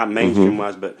 25, like not mainstream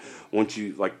wise, but once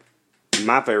you like,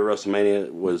 my favorite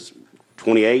WrestleMania was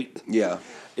 28. Yeah.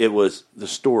 It was the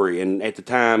story, and at the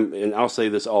time, and I'll say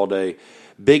this all day,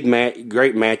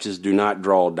 great matches do not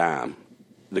draw a dime.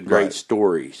 The great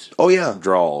stories,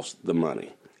 draws the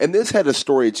money. And this had a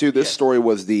story too. This story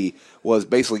was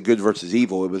basically good versus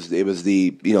evil. It was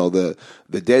the the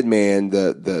dead man,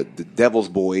 the devil's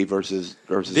boy versus.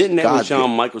 Didn't that when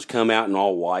Shawn Michaels come out in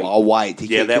all white? All white.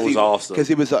 That was awesome.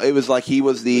 Because it was like he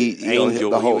was the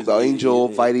angel, the angel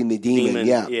fighting the demon.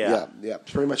 Yeah.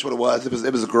 It's pretty much what it was.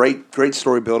 It was a great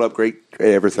story build up, great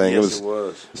everything. Yes, it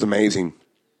was amazing,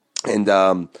 and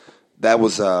that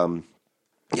was.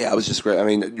 It was just great. I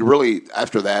mean, you really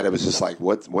after that, it was just like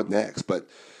what next, but.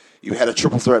 You had a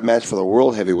triple threat match for the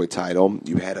World Heavyweight title.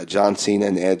 You had a John Cena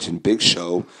and Edge and Big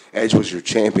Show. Edge was your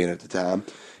champion at the time.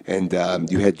 And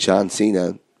you had John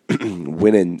Cena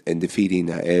winning and defeating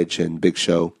Edge and Big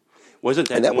Show. Wasn't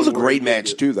that? And that was a great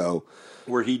match, too, though.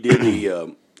 Where he did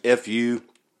the FU.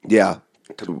 Yeah.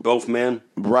 To both men.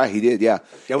 Right, he did, yeah.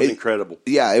 That was incredible.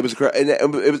 Yeah, it was great. And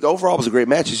overall, it was a great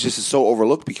match. It's just so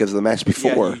overlooked because of the match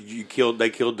before. Yeah,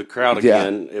 they killed the crowd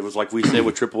again. It was like we said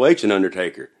with Triple H and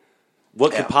Undertaker.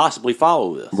 What could possibly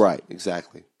follow this? Right,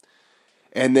 exactly.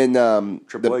 And then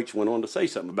Triple H went on to say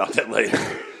something about that later.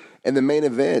 And the main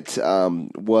event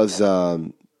was a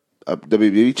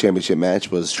WWE Championship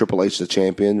match. Was Triple H the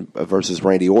champion versus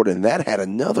Randy Orton. And that had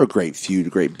another great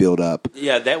feud, great build up.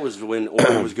 Yeah, that was when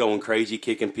Orton was going crazy,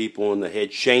 kicking people in the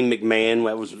head. Shane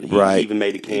McMahon, he even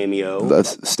made a cameo.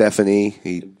 Stephanie,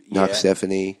 he knocked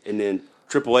Stephanie, and then.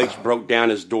 Triple H broke down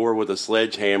his door with a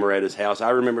sledgehammer at his house.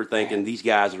 I remember thinking these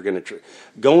guys are going to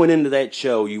going into that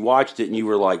show. You watched it and you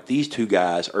were like, these two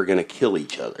guys are going to kill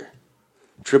each other.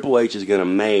 Triple H is going to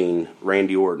main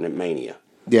Randy Orton at Mania.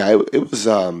 Yeah, it was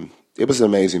an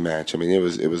amazing match. I mean, it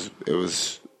was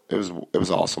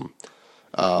awesome.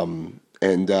 I mean,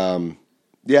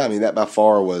 that by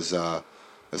far was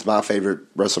my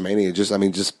favorite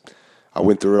WrestleMania. I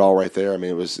went through it all right there. I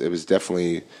mean, it was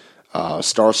definitely.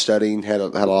 Star-studding had a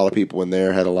lot of people in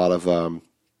there. Had a lot of, I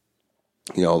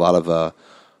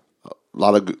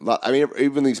mean,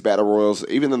 even these battle royals,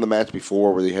 even in the match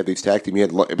before where they had these tag team,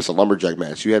 it was a lumberjack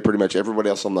match. You had pretty much everybody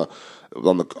else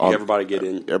everybody get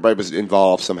in. Everybody was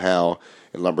involved somehow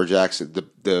in lumberjacks.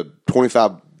 The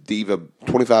 25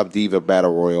 diva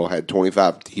battle royal had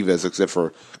 25 divas except for,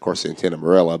 of course, Santana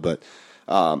Marella, but.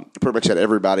 Pretty much had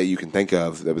everybody you can think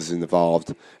of that was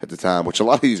involved at the time. Which a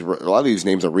lot of these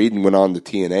names I'm reading went on to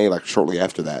TNA like shortly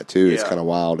after that too. Yeah. It's kind of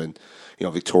wild, and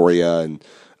Victoria and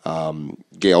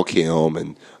Gail Kim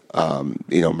and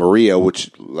Maria,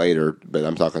 which later, but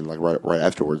I'm talking like right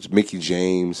afterwards. Mickey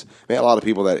James, man, a lot of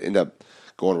people that end up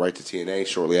going right to TNA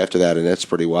shortly after that, and that's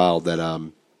pretty wild.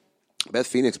 That Beth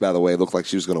Phoenix, by the way, looked like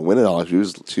she was going to win it all. She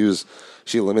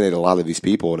eliminated a lot of these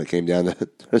people, and it came down to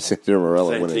Santana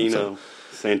Marella winning. So.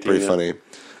 Santino. Pretty funny.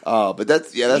 But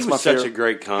that's my favorite. He was such a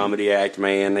great comedy act,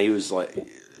 man. He was like,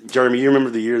 Jeremy, you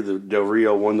remember the year that Del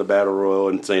Rio won the Battle Royal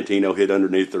and Santino hid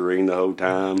underneath the ring the whole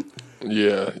time?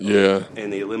 Yeah.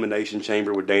 And the Elimination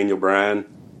Chamber with Daniel Bryan.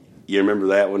 You remember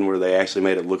that one where they actually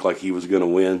made it look like he was going to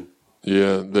win?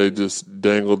 Yeah, they just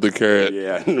dangled the carrot.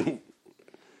 Yeah.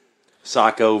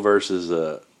 Psycho versus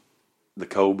the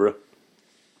Cobra.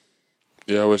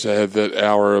 Yeah, I wish I had that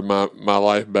hour of my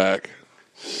life back.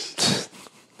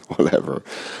 Whatever.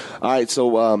 All right,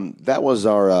 so that was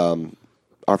our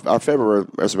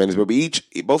favorite WrestleManias,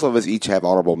 but both of us each have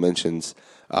honorable mentions.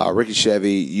 Ricky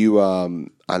Chevy, you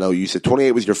I know you said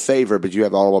 28 was your favorite, but you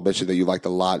have an honorable mention that you liked a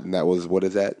lot, and that was, what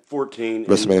is that? 14.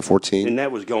 WrestleMania 14. And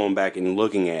that was going back and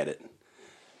looking at it.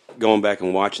 Going back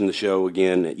and watching the show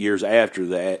again years after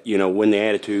that, when the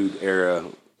Attitude Era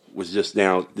was just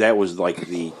now, that was like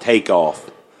the takeoff.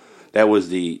 That was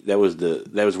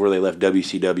where they left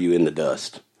WCW in the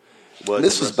dust.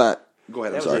 This was back. Go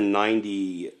ahead. That was in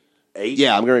 98.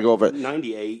 Yeah, I'm going to go over it.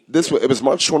 98. It was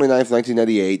March 29th,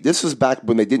 1998. This was back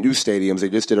when they didn't do stadiums; they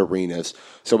just did arenas.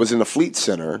 So it was in the Fleet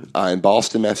Center in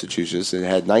Boston, Massachusetts. It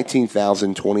had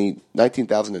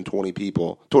 19,020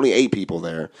 people, 28 people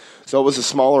there. So it was a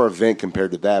smaller event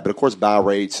compared to that. But of course, buy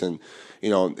rates and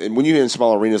when you're in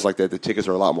small arenas like that, the tickets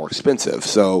are a lot more expensive.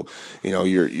 So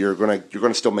you're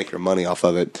gonna still make your money off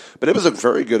of it. But it was a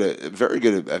very good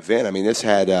event. I mean, this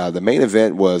had the main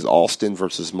event was Austin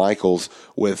versus Michaels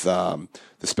with the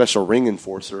special ring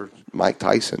enforcer Mike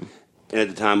Tyson. And at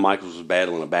the time, Michaels was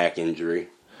battling a back injury.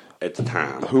 At the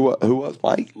time, who was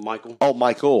Mike? Michael. Oh,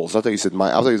 Michaels. I thought you said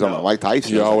Mike. I thought you was talking about Mike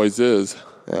Tyson. He always is.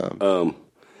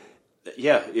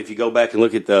 Yeah. If you go back and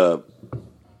look at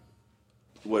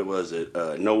what was it?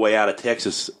 No Way Out of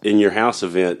Texas in Your House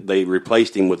event. They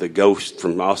replaced him with a ghost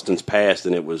from Austin's past,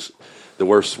 and it was the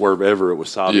worst swerve ever. It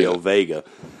was Savio Vega.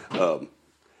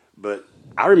 But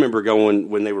I remember going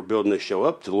when they were building this show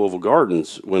up to Louisville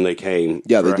Gardens when they came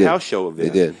for a house show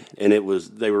event. They did. And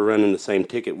they were running the same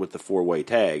ticket with the 4-way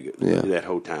tag that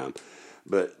whole time.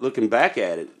 But looking back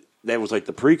at it, that was like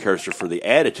the precursor for the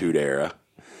Attitude Era.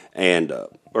 And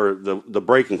or the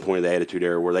breaking point of the Attitude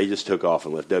Era, where they just took off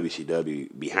and left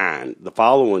WCW behind. The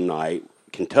following night,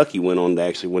 Kentucky went on to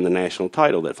actually win the national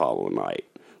title that following night.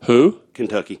 Who?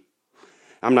 Kentucky.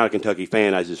 I'm not a Kentucky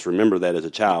fan. I just remember that as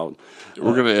a child.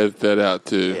 We're going to edit that out,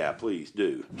 too. Yeah, please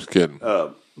do. Just kidding.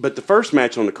 But the first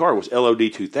match on the card was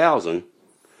LOD 2000,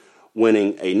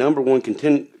 winning a number one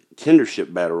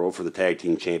contendership battle royal for the Tag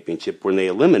Team Championship when they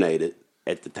eliminated,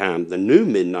 at the time, the new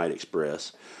Midnight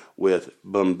Express with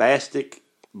Bombastic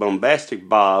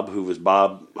Bob, who was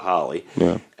Bob Holly,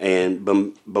 and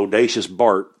Bodacious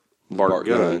Bart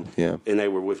Gunn, and they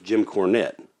were with Jim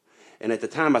Cornette. And at the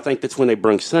time, I think that's when they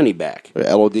brought Sonny back.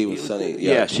 LOD was Sonny.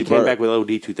 Yeah, she came back with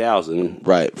LOD 2000.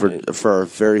 Right, for a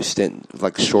very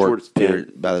short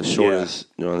period, about the shortest.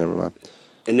 No, never mind.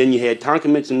 And then you had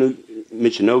Tonka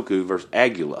Michinoku versus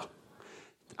Aguila.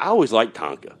 I always liked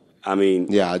Tonka. I mean,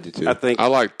 yeah, I do too. I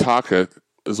like Taka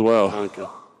as well. Tonka.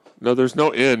 No, there's no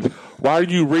end. Why are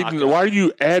you reading? Taka. Why are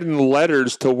you adding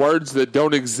letters to words that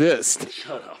don't exist?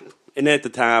 Shut up. And at the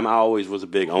time, I always was a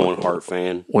big Owen Hart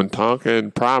fan. When Tonka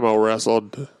and Primo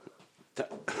wrestled,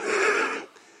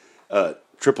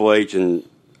 Triple H and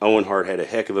Owen Hart had a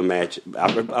heck of a match.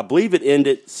 I believe it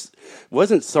ended.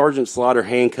 Wasn't Sergeant Slaughter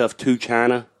handcuffed to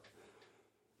China?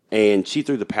 And she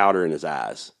threw the powder in his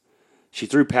eyes. She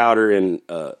threw powder in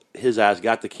his eyes,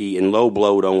 got the key, and low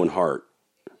blowed Owen Hart.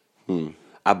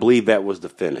 I believe that was the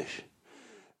finish.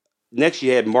 Next,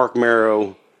 you had Mark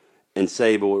Marrow and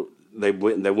Sable. They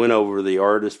went over the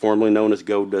artist formerly known as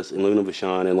Goldust and Luna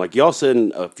Vachon, and like y'all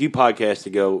said a few podcasts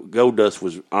ago, Goldust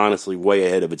was honestly way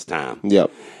ahead of its time.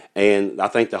 Yep. And I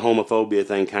think the homophobia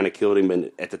thing kind of killed him. And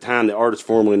at the time, the artist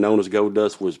formerly known as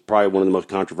Goldust was probably one of the most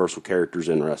controversial characters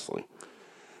in wrestling.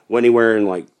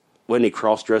 Wasn't he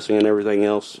cross-dressing and everything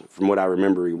else? From what I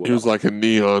remember, he was. He was like in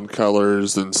neon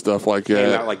colors and stuff like that.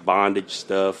 Came out like bondage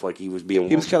stuff, like he was being.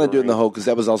 He was kind of doing the whole, because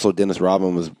that was also Dennis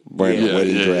Rodman was wearing a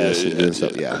wedding dress and doing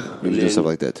stuff. Yeah, he was doing stuff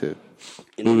like that too.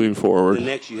 Moving forward, the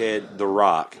next you had The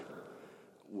Rock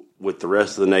with the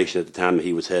rest of the nation at the time that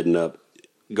he was heading up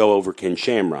go over Ken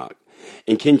Shamrock,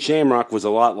 and Ken Shamrock was a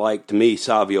lot like to me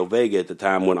Savio Vega at the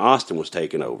time when Austin was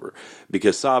taking over,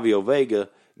 because Savio Vega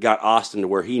got Austin to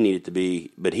where he needed to be,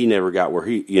 but he never got where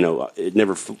he, it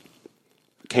never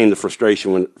came to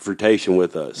fruition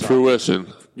with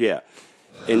fruition. Yeah.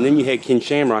 And then you had Ken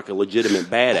Shamrock, a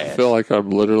legitimate badass. I feel like I'm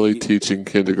literally teaching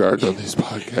kindergarten on these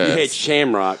podcasts. You had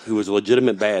Shamrock, who was a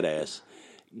legitimate badass,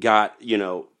 got,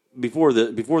 before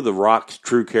the Rock's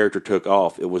true character took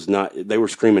off, it was not, they were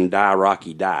screaming, "Die,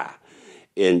 Rocky, die."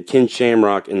 And Ken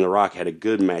Shamrock and The Rock had a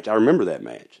good match. I remember that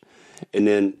match. And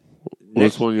then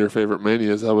what's one of your favorite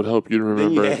manias? I would hope you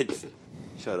remember.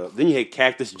 Shut up. Then you had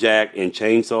Cactus Jack and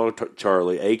Chainsaw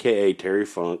Charlie, a.k.a. Terry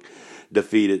Funk,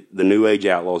 defeated the New Age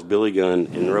Outlaws, Billy Gunn,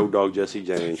 and Road Dogg Jesse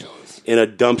James in a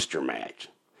dumpster match.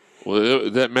 Well,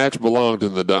 that match belonged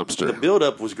in the dumpster. The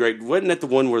build-up was great. Wasn't that the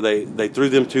one where they threw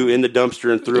them two in the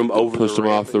dumpster and threw them over, pushed them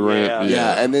off the ramp?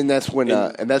 Yeah, and then that's when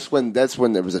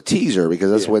there was a teaser because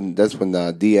that's when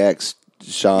DX,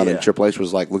 Shawn, and Triple H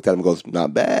was like looked at him and goes,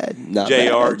 "Not bad, not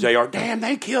bad." JR, damn,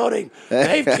 they killed him.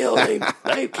 They've killed him.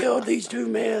 They've killed these two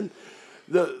men.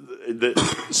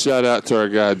 Shout out to our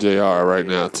guy JR right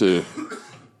now too.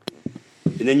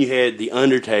 And then you had the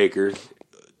Undertaker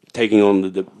taking on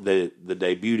the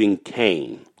debuting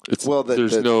Kane. The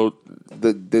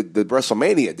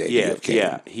WrestleMania debut of Kane.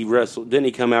 Yeah, he wrestled. Didn't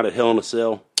he come out at Hell in a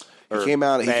Cell? He came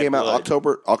out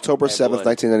October 7th,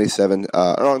 1997.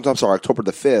 I'm sorry, October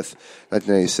the 5th,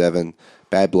 1997.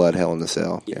 Bad Blood, Hell in a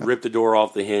Cell. Yeah. Ripped the door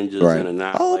off the hinges right. and a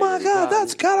night. Oh my God,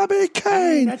 that's gotta be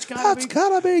Kane. That's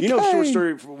gotta be Kane. You know, short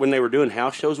story, when they were doing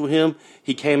house shows with him,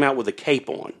 he came out with a cape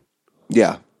on.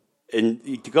 Yeah. And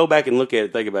to go back and look at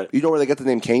it, think about it. You know where they got the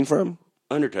name Kane from?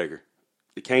 Undertaker.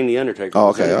 Kane the Undertaker.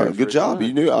 Oh, okay. All right. Good job.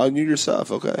 You knew your stuff.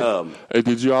 Okay. Hey,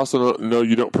 did you also know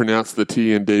you don't pronounce the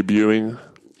T in debuting?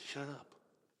 Shut up.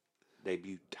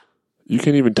 Debut. You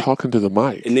can't even talk into the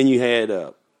mic. And then you had,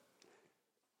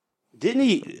 didn't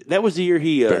he? That was the year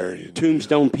he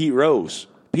tombstone Pete Rose.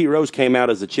 Pete Rose came out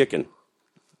as a chicken.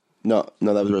 No,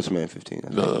 that was WrestleMania 15.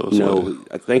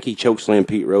 I think he chokeslammed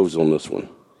Pete Rose on this one.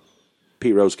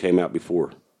 Pete Rose came out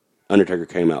before. Undertaker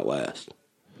came out last.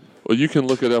 Well, you can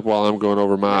look it up while I'm going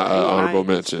over my honorable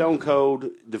mention. Stone Cold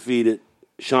defeated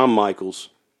Shawn Michaels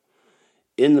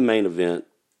in the main event,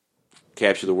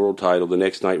 captured the world title the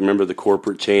next night. Remember the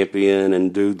corporate champion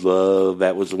and Dude Love?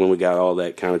 That was when we got all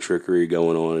that kind of trickery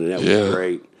going on, and that was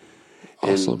great.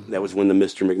 Awesome. And that was when the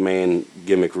Mr. McMahon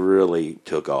gimmick really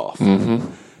took off.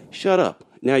 Mm-hmm. Shut up.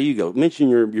 Now you go. Mention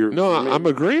your No, I'm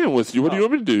agreeing with you. What do you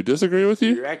want me to do? Disagree with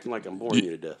you? You're acting like I'm boring you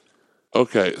to death.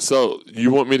 Okay, so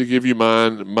you want me to give you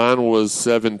mine? Mine was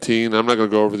 17. I'm not going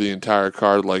to go over the entire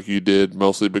card like you did,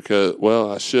 mostly because,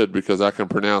 well, I should because I can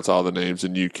pronounce all the names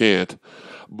and you can't.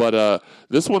 But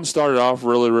this one started off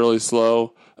really, really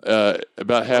slow.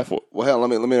 About halfway. Well, hell, let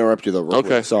me interrupt you though. Real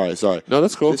quick. Sorry. No,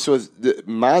 that's cool. This was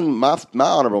my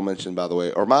honorable mention, by the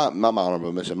way, or my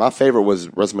honorable mention. My favorite was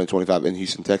WrestleMania 25 in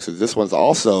Houston, Texas. This one's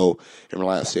also in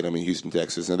Reliance Stadium in Houston,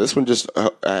 Texas. Now, this one just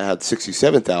had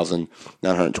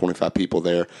 67,925 people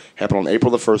there. Happened on April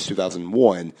the 1st,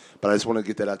 2001. But I just want to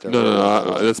get that out there.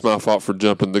 No, that's my fault for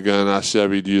jumping the gun. I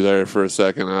Chevy'd you there for a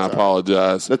second, and I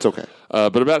apologize. That's okay.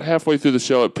 But about halfway through the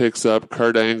show, it picks up.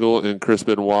 Kurt Angle and Chris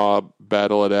Benoit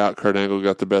battle it out. Kurt Angle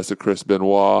got the best of Chris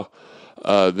Benoit.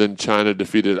 Then Chyna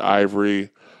defeated Ivory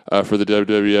for the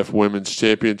WWF Women's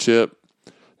Championship.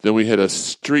 Then we had a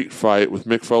street fight with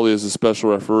Mick Foley as a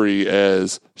special referee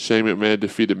as Shane McMahon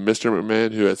defeated Mr.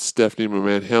 McMahon, who had Stephanie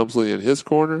McMahon Helmsley in his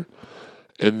corner.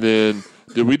 And then,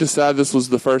 did we decide this was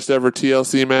the first ever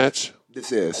TLC match?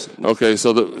 This is. Okay,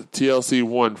 so the TLC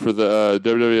won for the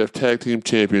WWF Tag Team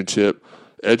Championship.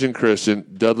 Edge and Christian,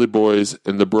 Dudley Boys,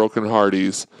 and the Broken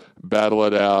Hardys battle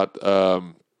it out.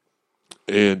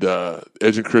 And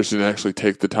Edge and Christian actually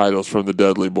take the titles from the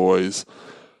Dudley Boys.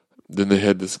 Then they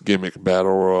had this gimmick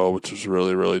battle royal, which was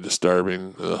really, really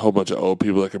disturbing. A whole bunch of old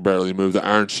people that could barely move. The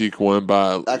Iron Sheik won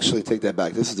by... Actually, take that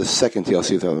back. This is the second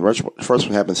TLC thing. The first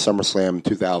one happened SummerSlam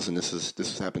 2000.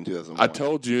 This happened 2001. I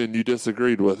told you, and you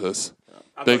disagreed with us.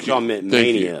 I thought y'all meant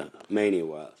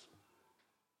Mania-wise.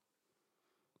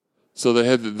 So they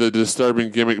had the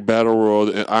disturbing gimmick battle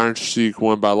royal. And Iron Sheik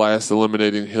won by last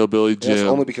eliminating Hillbilly Jim. That's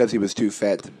only because he was too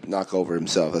fat to knock over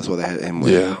himself. That's why they had him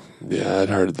win. Yeah, I'd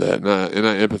heard that, and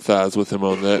I empathize with him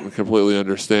on that and completely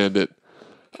understand it.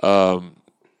 And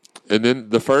then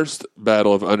the first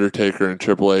battle of Undertaker and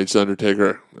Triple H.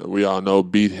 Undertaker, we all know,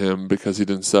 beat him because he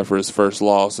didn't suffer his first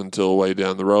loss until way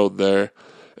down the road there.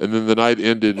 And then the night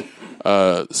ended.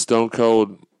 Stone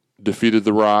Cold defeated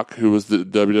The Rock, who was the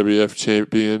WWF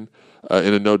champion,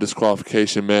 in a no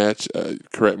disqualification match.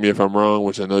 Correct me if I'm wrong,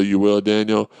 which I know you will,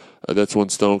 Daniel. That's when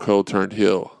Stone Cold turned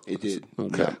heel. He did.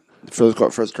 Okay. Yeah.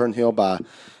 First turned heel by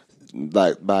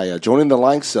joining the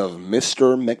likes of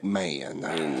Mr. McMahon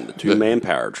and the two-man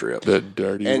power trip. That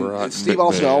dirty rock. And Steve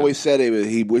Austin always said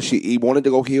he wished he wanted to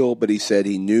go heel, but he said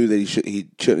he knew that he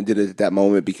shouldn't have did it at that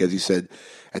moment because he said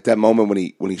at that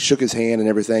moment when he shook his hand and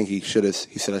everything, he said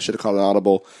I should have called an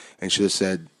audible and should have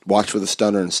said watch for the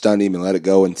stunner and stunned him and let it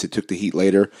go and took the heat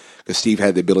later because Steve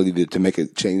had the ability to make a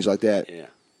change like that. Yeah.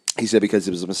 He said because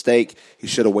it was a mistake, he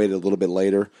should have waited a little bit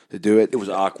later to do it. It was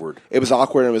awkward. It was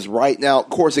awkward and it was right. Now, of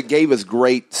course, it gave us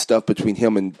great stuff between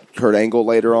him and Kurt Angle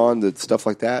later on, the stuff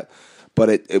like that. but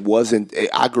it wasn't.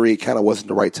 I agree, it kind of wasn't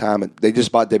the right time. And they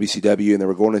just bought WCW, and they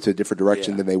were going into a different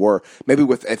direction than they were. Maybe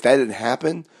if that didn't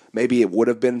happen, maybe it would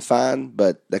have been fine.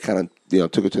 But that kind of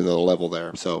took it to another level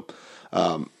there. So.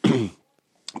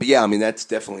 But yeah, I mean that's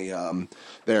definitely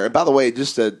there. And by the way,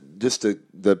 just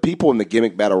the people in the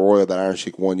gimmick battle royal that Iron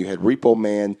Sheik won, you had Repo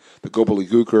Man, the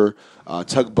Gobbledygooker,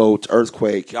 Tugboat,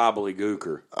 Earthquake,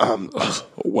 Gobbledygooker.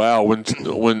 Wow,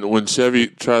 when Chevy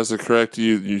tries to correct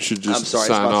you, you should just I'm sorry,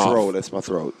 sign it's my off. throat. It's my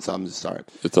throat. So I'm just sorry.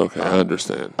 It's okay, I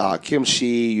understand. Kim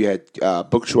Shee, you had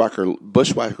Bushwhacker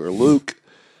Luke,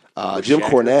 Jim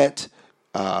Cornette,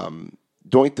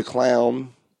 Doink the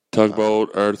Clown,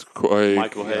 Tugboat, Earthquake,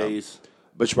 Michael Hayes.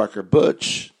 Bushwhacker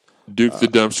Butch, Duke the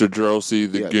Dumpster Drosy,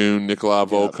 the Goon, Nikolai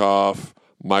Volkov,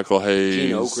 Michael Hayes,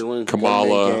 Gene Okerlund,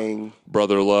 Kamala, Gang,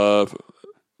 Brother Love,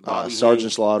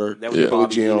 Sergeant Slaughter, That was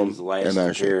Bobby Jim, Heenan's last and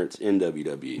Iron Sheik. appearance in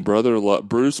WWE. Brother Love,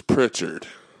 Bruce Pritchard.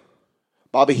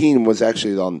 Bobby Heenan was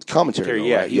actually on commentary.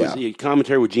 Though, right? He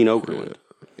commentary with Gene Okerlund.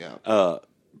 Yeah.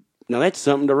 Now that's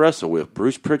something to wrestle with.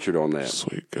 Bruce Pritchard on that.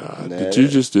 Sweet God, did you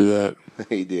just do that?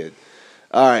 He did.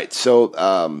 All right,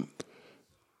 so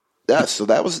so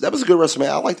that was a good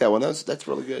WrestleMania. I like that one. That's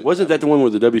really good. Wasn't that the one where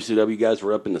the WCW guys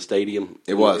were up in the stadium?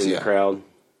 It was, in yeah. the crowd.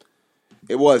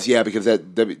 It was, yeah, because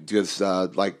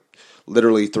like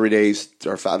literally 3 days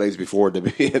or 5 days before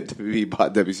WWE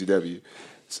bought WCW.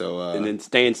 So And then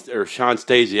Sean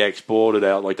Stasiak spoiled it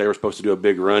out like they were supposed to do a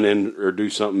big run in or do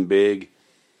something big.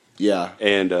 Yeah,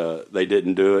 and they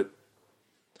didn't do it.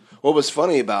 What was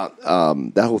funny about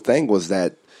that whole thing was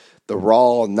that the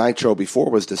Raw Nitro before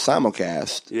was the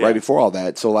simulcast right before all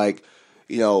that. So like,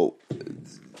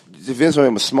 Vince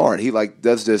McMahon was smart. He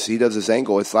does this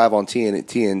angle. It's live on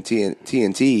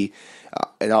TNT.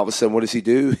 And all of a sudden, what does he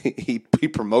do? He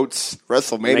promotes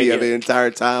WrestleMania the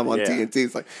entire time on TNT.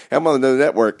 It's like, I'm on the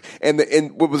network. And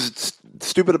what was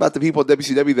stupid about the people at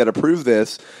WCW that approved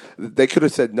this, they could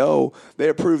have said no. They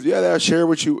approved, they'll air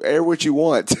what you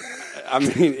want. I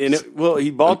mean, he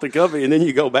bought the company, and then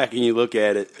you go back and you look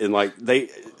at it, and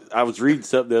I was reading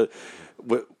something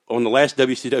on the last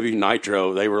WCW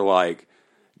Nitro, they were like,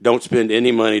 don't spend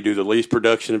any money, do the least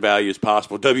production value as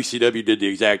possible. WCW did the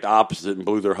exact opposite and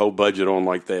blew their whole budget on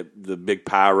the big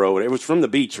pyro. It was from the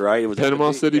beach, right? It was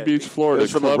Panama City Beach, Florida. It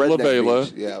was from Club La Vela.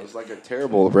 Beach. Yeah, it was like a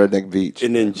terrible redneck beach.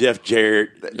 And then Jeff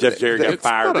Jarrett got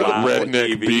fired. Not a live on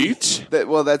redneck TV. beach.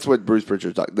 That's what Bruce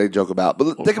Pritchard they joke about.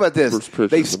 But think about this: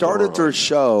 they started their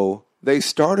show. They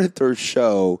started their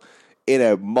show in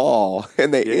a mall,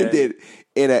 and they ended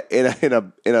in a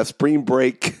spring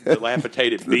break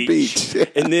dilapidated beach.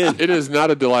 And then it is not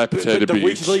a dilapidated the beach.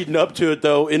 weeks leading up to it,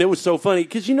 though, and it was so funny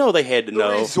because they had to know.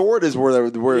 The resort is where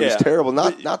it was terrible,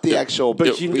 not the actual.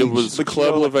 But beach. It was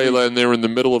Club La Vela, and they were in the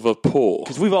middle of a pool.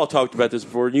 Because we've all talked about this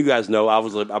before, and you guys know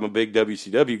I'm a big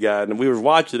WCW guy, and we were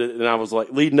watching it, and I was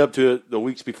like, leading up to it, the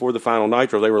weeks before the final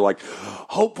Nitro, they were like,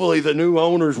 hopefully the new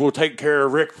owners will take care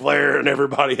of Ric Flair and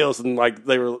everybody else, and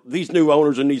they were these new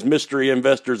owners and these mystery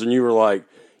investors, and you were like,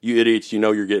 you idiots,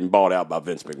 you're getting bought out by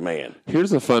Vince McMahon.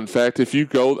 Here's a fun fact. If you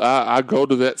go, I go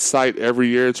to that site every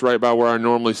year. It's right by where I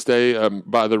normally stay,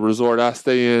 by the resort I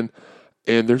stay in.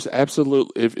 And there's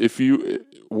absolutely, if you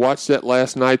watch that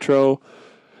last Nitro,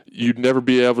 you'd never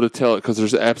be able to tell it because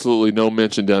there's absolutely no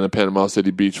mention down in Panama City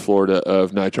Beach, Florida,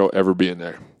 of Nitro ever being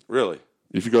there. Really?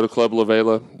 If you go to Club La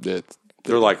Vela, they're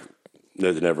like,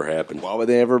 no, that never happened. Why would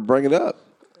they ever bring it up?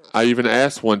 I even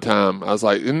asked one time, I was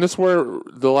like, isn't this where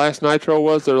the last Nitro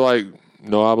was? They're like,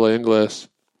 no habla inglés.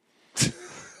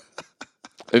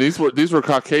 And these were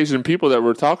Caucasian people that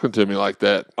were talking to me like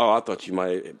that. Oh, I thought you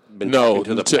might have been talking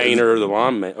to the painter or the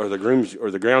lawnman or the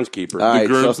groundskeeper. Right, the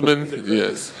groomsman,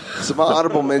 yes. So my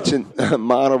honorable mention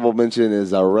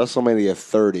is WrestleMania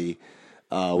 30,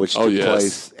 which took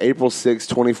place April 6,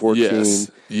 2014.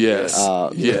 Yes.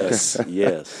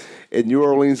 Yes. In New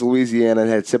Orleans, Louisiana, it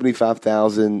had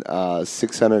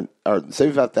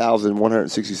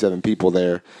 75,167 people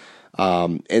there,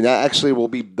 and that actually they'll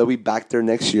be back there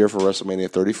next year for WrestleMania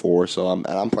 34. So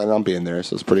I'm planning on being there.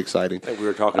 So it's pretty exciting. I think we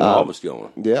were talking about all of us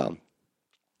going. Yeah.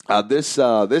 This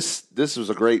was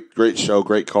a great show,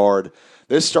 great card.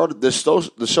 The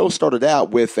show started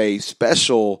out with a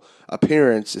special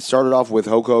appearance. It started off with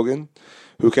Hulk Hogan,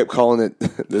 who kept calling it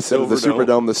the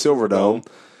Superdome, the Silverdome.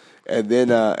 And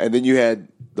then you had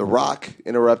The Rock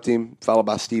interrupt him, followed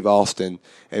by Steve Austin.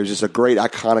 And it was just a great,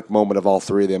 iconic moment of all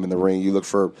three of them in the ring. You look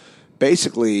for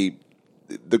basically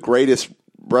the greatest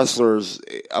wrestlers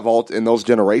of all in those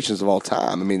generations of all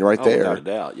time. I mean, right there, without a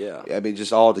doubt, yeah. I mean,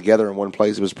 just all together in one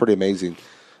place. It was pretty amazing.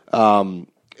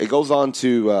 It goes on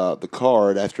to the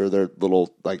card after their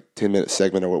little 10-minute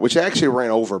segment, which actually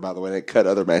ran over, by the way. They cut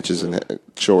other matches in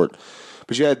short.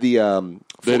 But you had the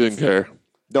They didn't care.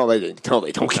 No, they didn't. No,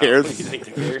 they don't care. You think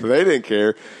they care? They didn't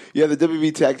care. Yeah, the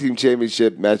WWE Tag Team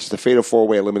Championship match, the Fatal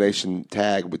 4-Way Elimination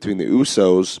Tag between the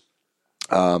Usos,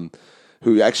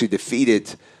 who actually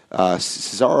defeated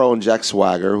Cesaro and Jack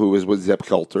Swagger, who was with Zeb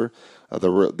Coulter. They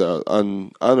were the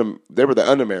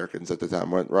un-Americans at the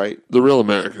time, right? The real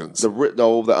Americans.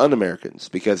 The un-Americans,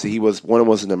 because one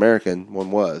was an American,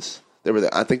 one was.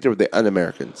 I think they were the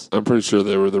un-Americans. I'm pretty sure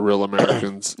they were the real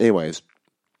Americans. Anyways,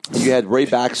 you had Ray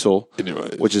Baxel,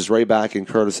 Anyways. which is Ray Back and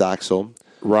Curtis Axel.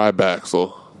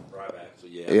 Rybaxel.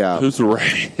 Yeah. Who's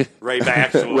Ray? Ray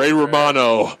Baxel. Ray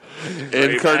Romano and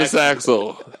Ray Curtis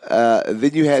Axel.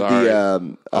 Then you had Sorry.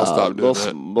 the I'll stop doing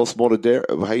that. Los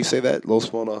Monadores. How you say that?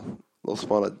 Los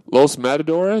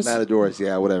Matadores? Matadores.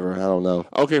 Yeah, whatever. I don't know.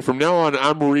 Okay, from now on,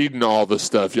 I'm reading all the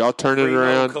stuff. Y'all turn it Primo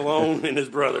around. Cologne and his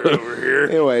brother over here.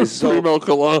 Anyways, so Primo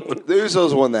Cologne. the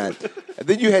Usos won that. And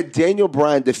then you had Daniel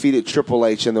Bryan defeated Triple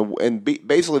H,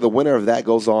 basically the winner of that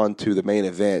goes on to the main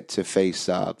event to face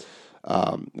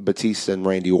Batista and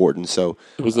Randy Orton. So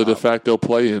It was a de facto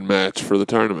play-in match for the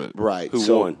tournament. right,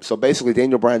 Who won? So basically,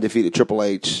 Daniel Bryan defeated Triple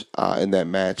H in that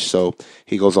match. So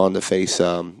he goes on to face,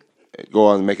 go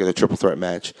on and make it a triple threat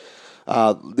match.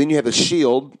 Then you have the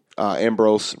Shield,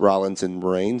 Ambrose, Rollins, and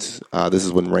Reigns. This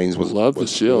is when Reigns was Love the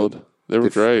Shield. They were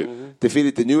great.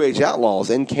 defeated the New Age Outlaws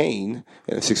and Kane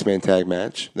in a 6-man tag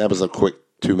match. That was a quick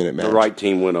 2-minute match. The right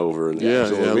team went over. And Yeah,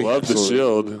 Absolutely. love the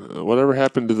Shield. Whatever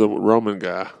happened to the Roman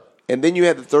guy? And then you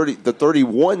had the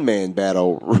 31-man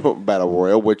battle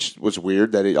royal, which was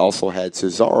weird that it also had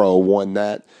Cesaro won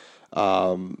that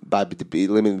by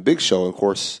eliminating the Big Show. And of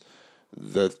course,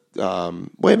 wait a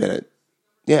minute,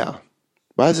 yeah.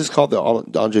 Why is this called the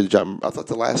Andre the Giant? I thought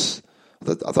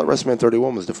WrestleMania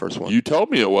 31 was the first one. You told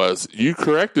me it was. You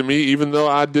corrected me, even though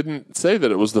I didn't say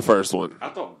that it was the first one. I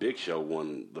thought Big Show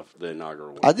won the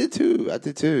inaugural one. I did too. But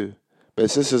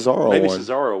it's just Cesaro Maybe won.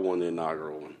 Cesaro won the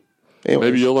inaugural one.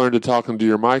 Anyways, Maybe you'll learn to talk into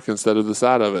your mic instead of the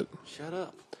side of it. Shut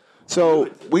up.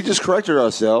 so we just corrected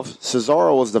ourselves.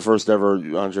 Cesaro was the first ever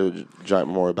Andre the Giant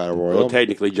Memorial Battle Royal. Well,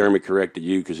 technically, Jeremy corrected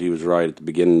you because he was right at the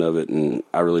beginning of it, and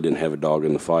I really didn't have a dog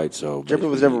in the fight. So Jeremy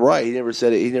was never right. He never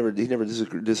said it. He never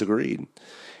disagreed.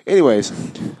 Anyways,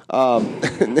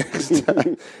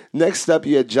 next up,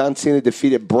 you had John Cena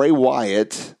defeated Bray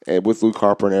Wyatt with Luke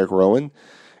Harper and Eric Rowan,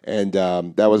 and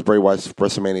that was Bray Wyatt's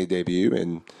WrestleMania debut.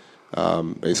 And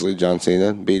basically, John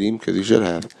Cena beat him because he should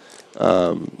have.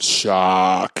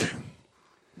 Shock.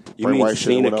 You Bray mean Wyatt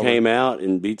should've Cena went over. came out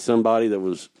and beat somebody that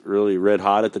was really red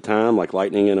hot at the time, like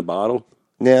lightning in a bottle?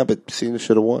 Yeah, but Cena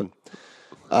should have won.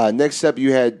 Next up,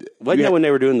 you had Wasn't that when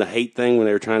they were doing the hate thing, when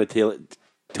they were trying to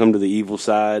come to the evil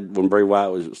side, when Bray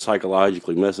Wyatt was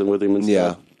psychologically messing with him and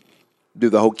stuff? do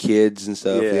the whole kids and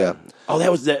stuff. Yeah. Oh,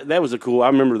 that was a cool. I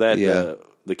remember that. Yeah.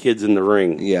 The kids in the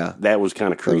ring. Yeah. That was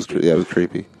kind of creepy. It was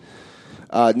creepy.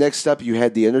 Next up, you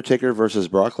had The Undertaker versus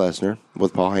Brock Lesnar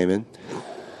with Paul Heyman.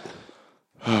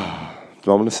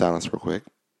 Moment of silence real quick.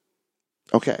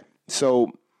 Okay,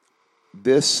 so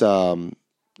this...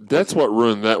 That's what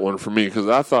ruined that one for me, because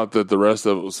I thought that the rest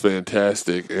of it was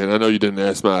fantastic, and I know you didn't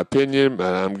ask my opinion,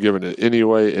 but I'm giving it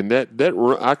anyway. And I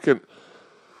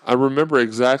remember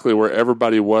exactly where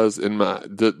everybody was in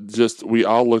we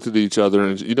all looked at each other,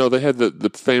 and they had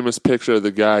the famous picture of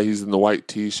the guy. He's in the white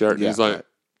T-shirt, and he's like,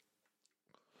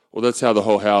 "Well, that's how the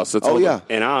whole house." That's yeah.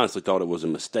 And I honestly thought it was a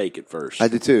mistake at first. I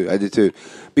did too.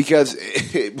 Because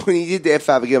when he did the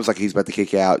F5 again, it was like he's about to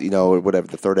kick out, or whatever,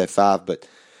 the third F5, but...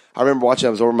 I remember watching.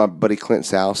 I was over at my buddy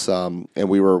Clint's house, and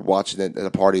we were watching it at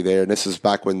a party there. And this is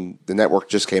back when the network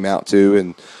just came out too,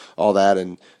 and all that.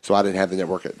 And so I didn't have the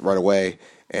network right away.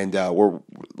 And we're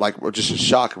just in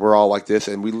shock. We're all like this,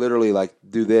 and we literally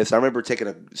do this. I remember taking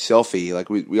a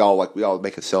selfie. We all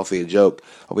make a selfie, a joke.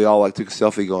 We all took a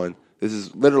selfie, going, "This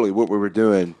is literally what we were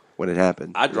doing when it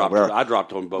happened." I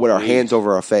dropped on both with our knees hands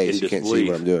over our face. in You can't see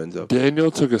disbelief. what I'm doing. So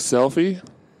Daniel took a selfie.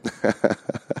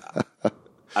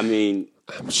 I mean,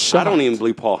 I'm shocked. I don't even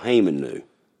believe Paul Heyman knew.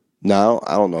 no,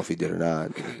 I don't know if he did or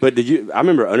not. But I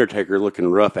remember Undertaker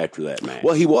looking rough after that match.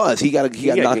 Well, he was. He got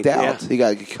knocked out. yeah. He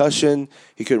got a concussion.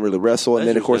 He couldn't really wrestle, and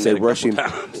then of course they Lesnar's rushed been him. dead a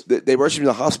couple times. They rushed him to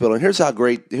the hospital. And here's how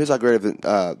great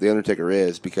the Undertaker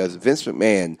is, because Vince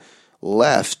McMahon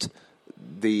left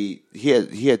he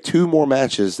had 2 more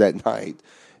matches that night,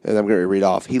 and I'm going to read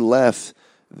off. He left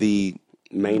the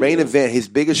main event, his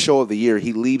biggest show of the year.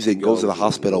 He leaves it and goes to the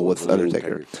hospital with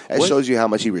Undertaker. That shows you how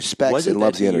much he respects and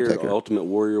loves the Undertaker. Ultimate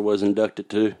Warrior was inducted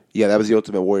too. Yeah, that was the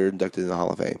Ultimate Warrior inducted in the Hall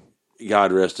of Fame.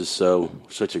 God rest his soul.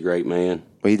 Such a great man.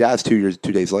 But he dies 2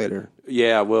 days later.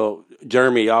 Yeah, well,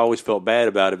 Jeremy always felt bad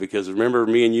about it because remember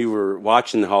me and you were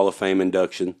watching the Hall of Fame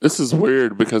induction. This is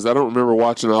weird because I don't remember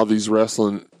watching all these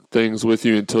wrestling things with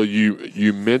you until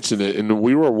you mentioned it. And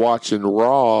we were watching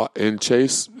Raw, and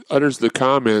Chase utters the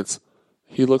comments,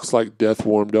 "He looks like death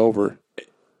warmed over."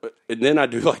 And then I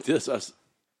do like this.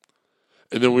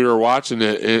 And then we were watching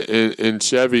it, and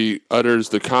Chevy utters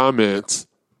the comments,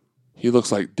 "He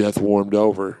looks like death warmed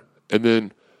over." And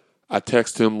then I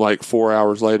text him like 4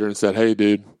 hours later and said, "Hey,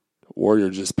 dude, Warrior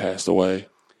just passed away.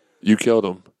 You killed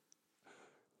him."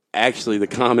 Actually, the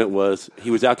comment was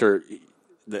he was out there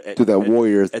To that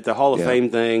Warrior at the Hall of Fame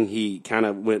thing. He kind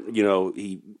of went,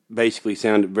 he basically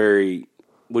sounded very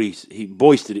he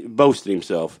boasted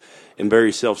himself and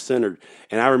very self-centered.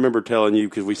 And I remember telling you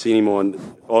because I texted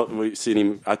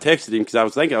him because I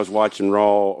was thinking I was watching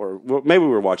Raw or maybe we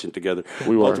were watching it together.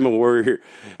 We were. Ultimate Warrior.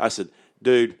 I said,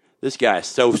 dude, this guy is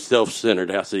so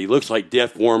self-centered. I said, he looks like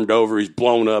death warmed over. He's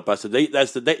blown up. I said,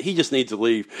 he just needs to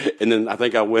leave. And then I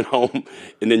think I went home,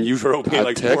 and then you wrote me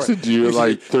I texted you at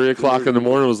like 3 o'clock in the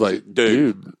morning. I was like,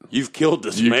 dude, you've killed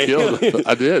this you man. killed him.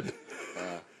 I did.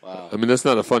 Wow. I mean, that's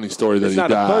not a funny story that it's he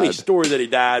died. It's not a funny story that he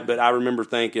died, but I remember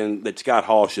thinking that Scott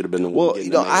Hall should have been the one.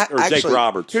 Well, or Jake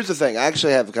Roberts. Here's the thing. I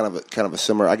actually have kind of a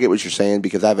similar. I get what you're saying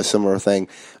because I have a similar thing.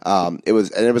 It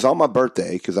was on my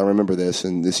birthday because I remember this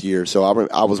in this year. So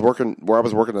I was working where I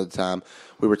was working at the time.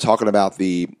 We were talking about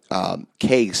the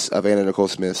case of Anna Nicole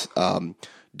Smith's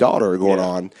daughter going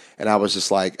on, and I was just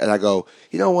like, and I go,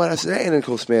 you know what? I said, Anna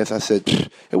Nicole Smith. I said,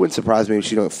 it wouldn't surprise me if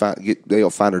they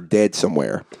don't find her dead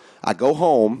somewhere. I go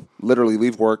home, literally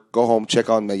leave work, go home, check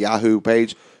on the Yahoo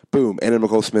page, boom, Anna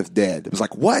Nicole Smith dead. It was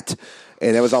like, what?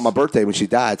 And it was on my birthday when she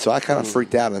died, so I kind of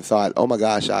freaked out and thought, oh my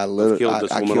gosh, I killed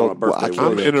this woman on my birthday.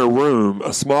 I'm in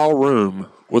a small room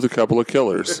with a couple of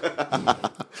killers.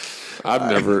 I've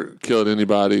never killed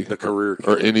anybody. The career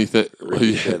or anything.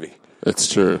 Heavy.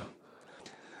 It's true.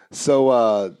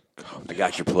 So, I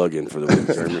got your plug in for the week,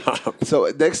 Jeremy.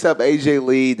 So next up, AJ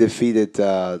Lee defeated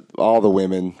all the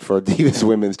women for Divas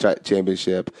Women's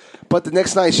Championship, but the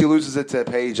next night she loses it to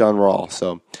Paige on Raw.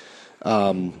 So,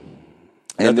 and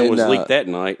nothing was leaked that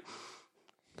night.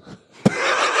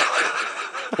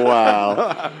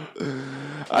 Wow,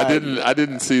 I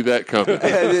didn't see that coming.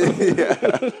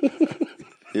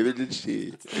 Neither did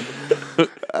she.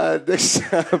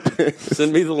 Next up,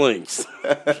 send me the links.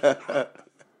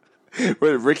 Wait,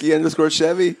 Ricky _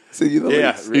 Chevy? Send you the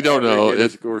links? You don't know.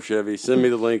 Ricky _ Chevy. Send me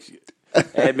the links.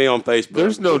 Add me on Facebook.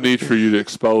 There's no need for you to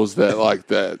expose that like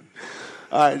that.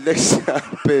 All right, next up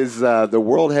is the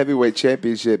World Heavyweight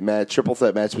Championship match, triple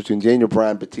threat match between Daniel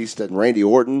Bryan, Batista, and Randy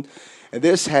Orton. And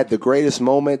this had the greatest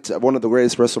moment, one of the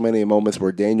greatest WrestleMania moments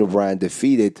where Daniel Bryan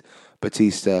defeated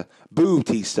Batista, and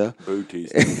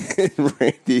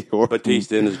Randy Orton.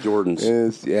 Batista and his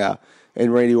Jordans.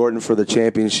 And Randy Orton for the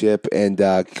championship, and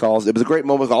it was a great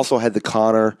moment. Also had the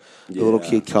Connor, the little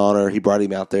kid Connor. He brought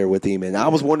him out there with him, and I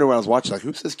was wondering when I was watching, like,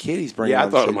 who's this kid he's bringing? Yeah, I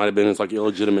thought it might have been his like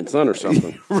illegitimate son or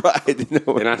something. Right.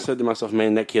 No. And I said to myself,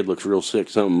 man, that kid looks real sick.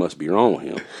 Something must be wrong with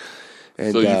him.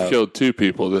 And, so you've killed two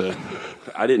people then.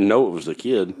 I didn't know it was a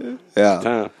kid. Yeah. At the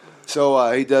time.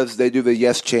 So they do the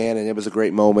yes chant, and it was a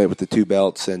great moment with the two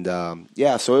belts, and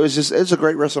so it's a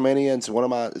great WrestleMania. And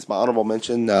it's my honorable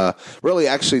mention. Really,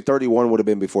 actually, 31 would have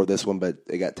been before this one, but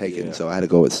it got taken, so I had to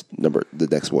go with the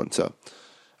next one. So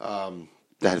I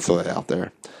had to throw that out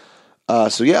there.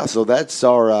 So that's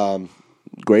our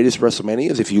greatest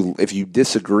WrestleManias. If you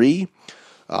disagree,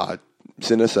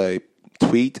 send us a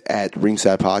tweet at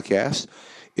Ringside Podcast.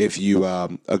 If you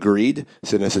agreed,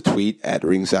 send us a tweet at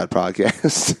Ringside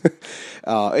Podcast.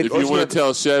 If you want to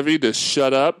tell Chevy to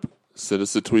shut up, send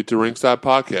us a tweet to Ringside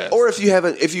Podcast. Or if you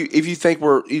think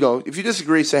if you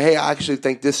disagree, say, hey, I actually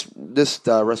think this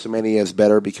WrestleMania is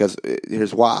better because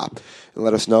here's why, and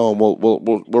let us know, and we'll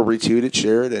retweet it,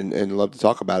 share it, and love to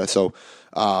talk about it. So,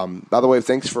 by the way,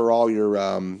 thanks for all your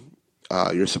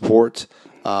support.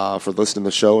 For listening to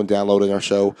the show and downloading our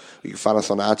show. You can find us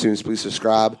on iTunes. Please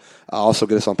subscribe. Also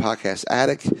get us on Podcast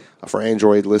Addict for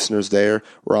Android listeners there.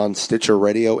 We're on Stitcher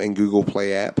Radio and Google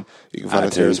Play app. You can find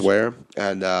us there as well.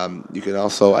 And you can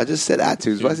also, I just said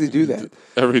iTunes. Why does he do that?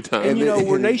 Every time. And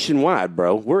we're nationwide,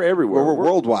 bro. We're everywhere. We're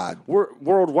worldwide. We're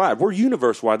worldwide. We're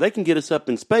universe-wide. They can get us up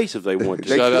in space if they want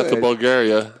to. Shout out to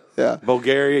Bulgaria. Yeah.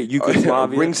 Bulgaria,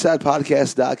 Yugoslavia.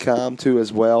 RingsidePodcast.com too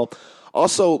as well.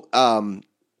 Also,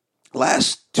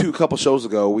 last couple shows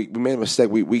ago, we made a mistake.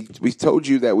 We told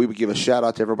you that we would give a shout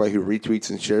out to everybody who retweets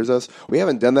and shares us. We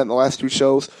haven't done that in the last 2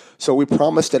 shows, so we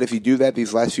promised that if you do that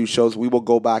these last few shows, we will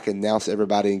go back and announce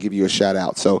everybody and give you a shout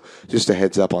out. So just a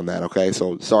heads up on that, okay?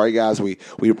 So sorry guys, we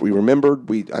remembered.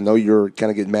 I know you're kind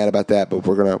of getting mad about that, but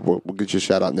we'll get you a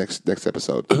shout out next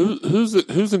episode.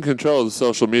 Who's in control of the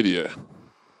social media?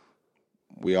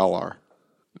 We all are.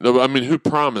 No, but I mean, who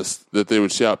promised that they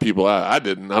would shout people out? I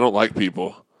didn't. I don't like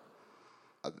people.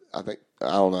 I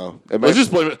don't know. Let's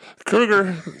just blame it.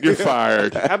 Kruger, you're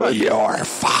fired. How about you're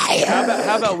fired?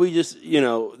 How about we just,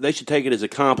 they should take it as a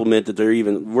compliment that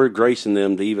we're gracing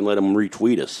them to even let them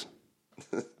retweet us.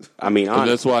 I mean, and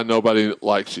that's why nobody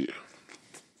likes you.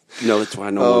 No, that's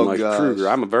why no one likes gosh. Kruger.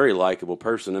 I'm a very likable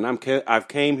person, and I've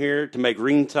came here to make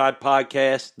Ringside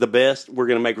Podcast the best. We're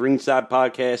going to make Ringside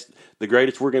Podcast the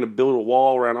greatest. We're going to build a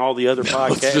wall around all the other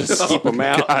podcasts to keep them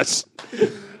out. Gosh.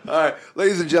 All right,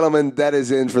 ladies and gentlemen, that is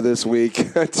in for this week.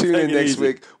 Tune in next easy.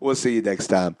 week. We'll see you next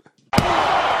time.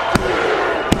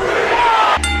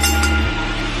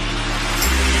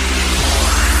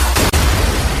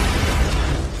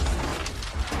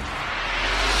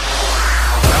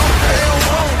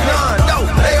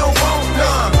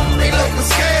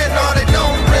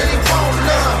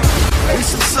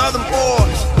 Southern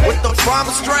boys with the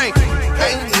promised strength.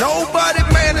 Ain't nobody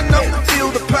man enough to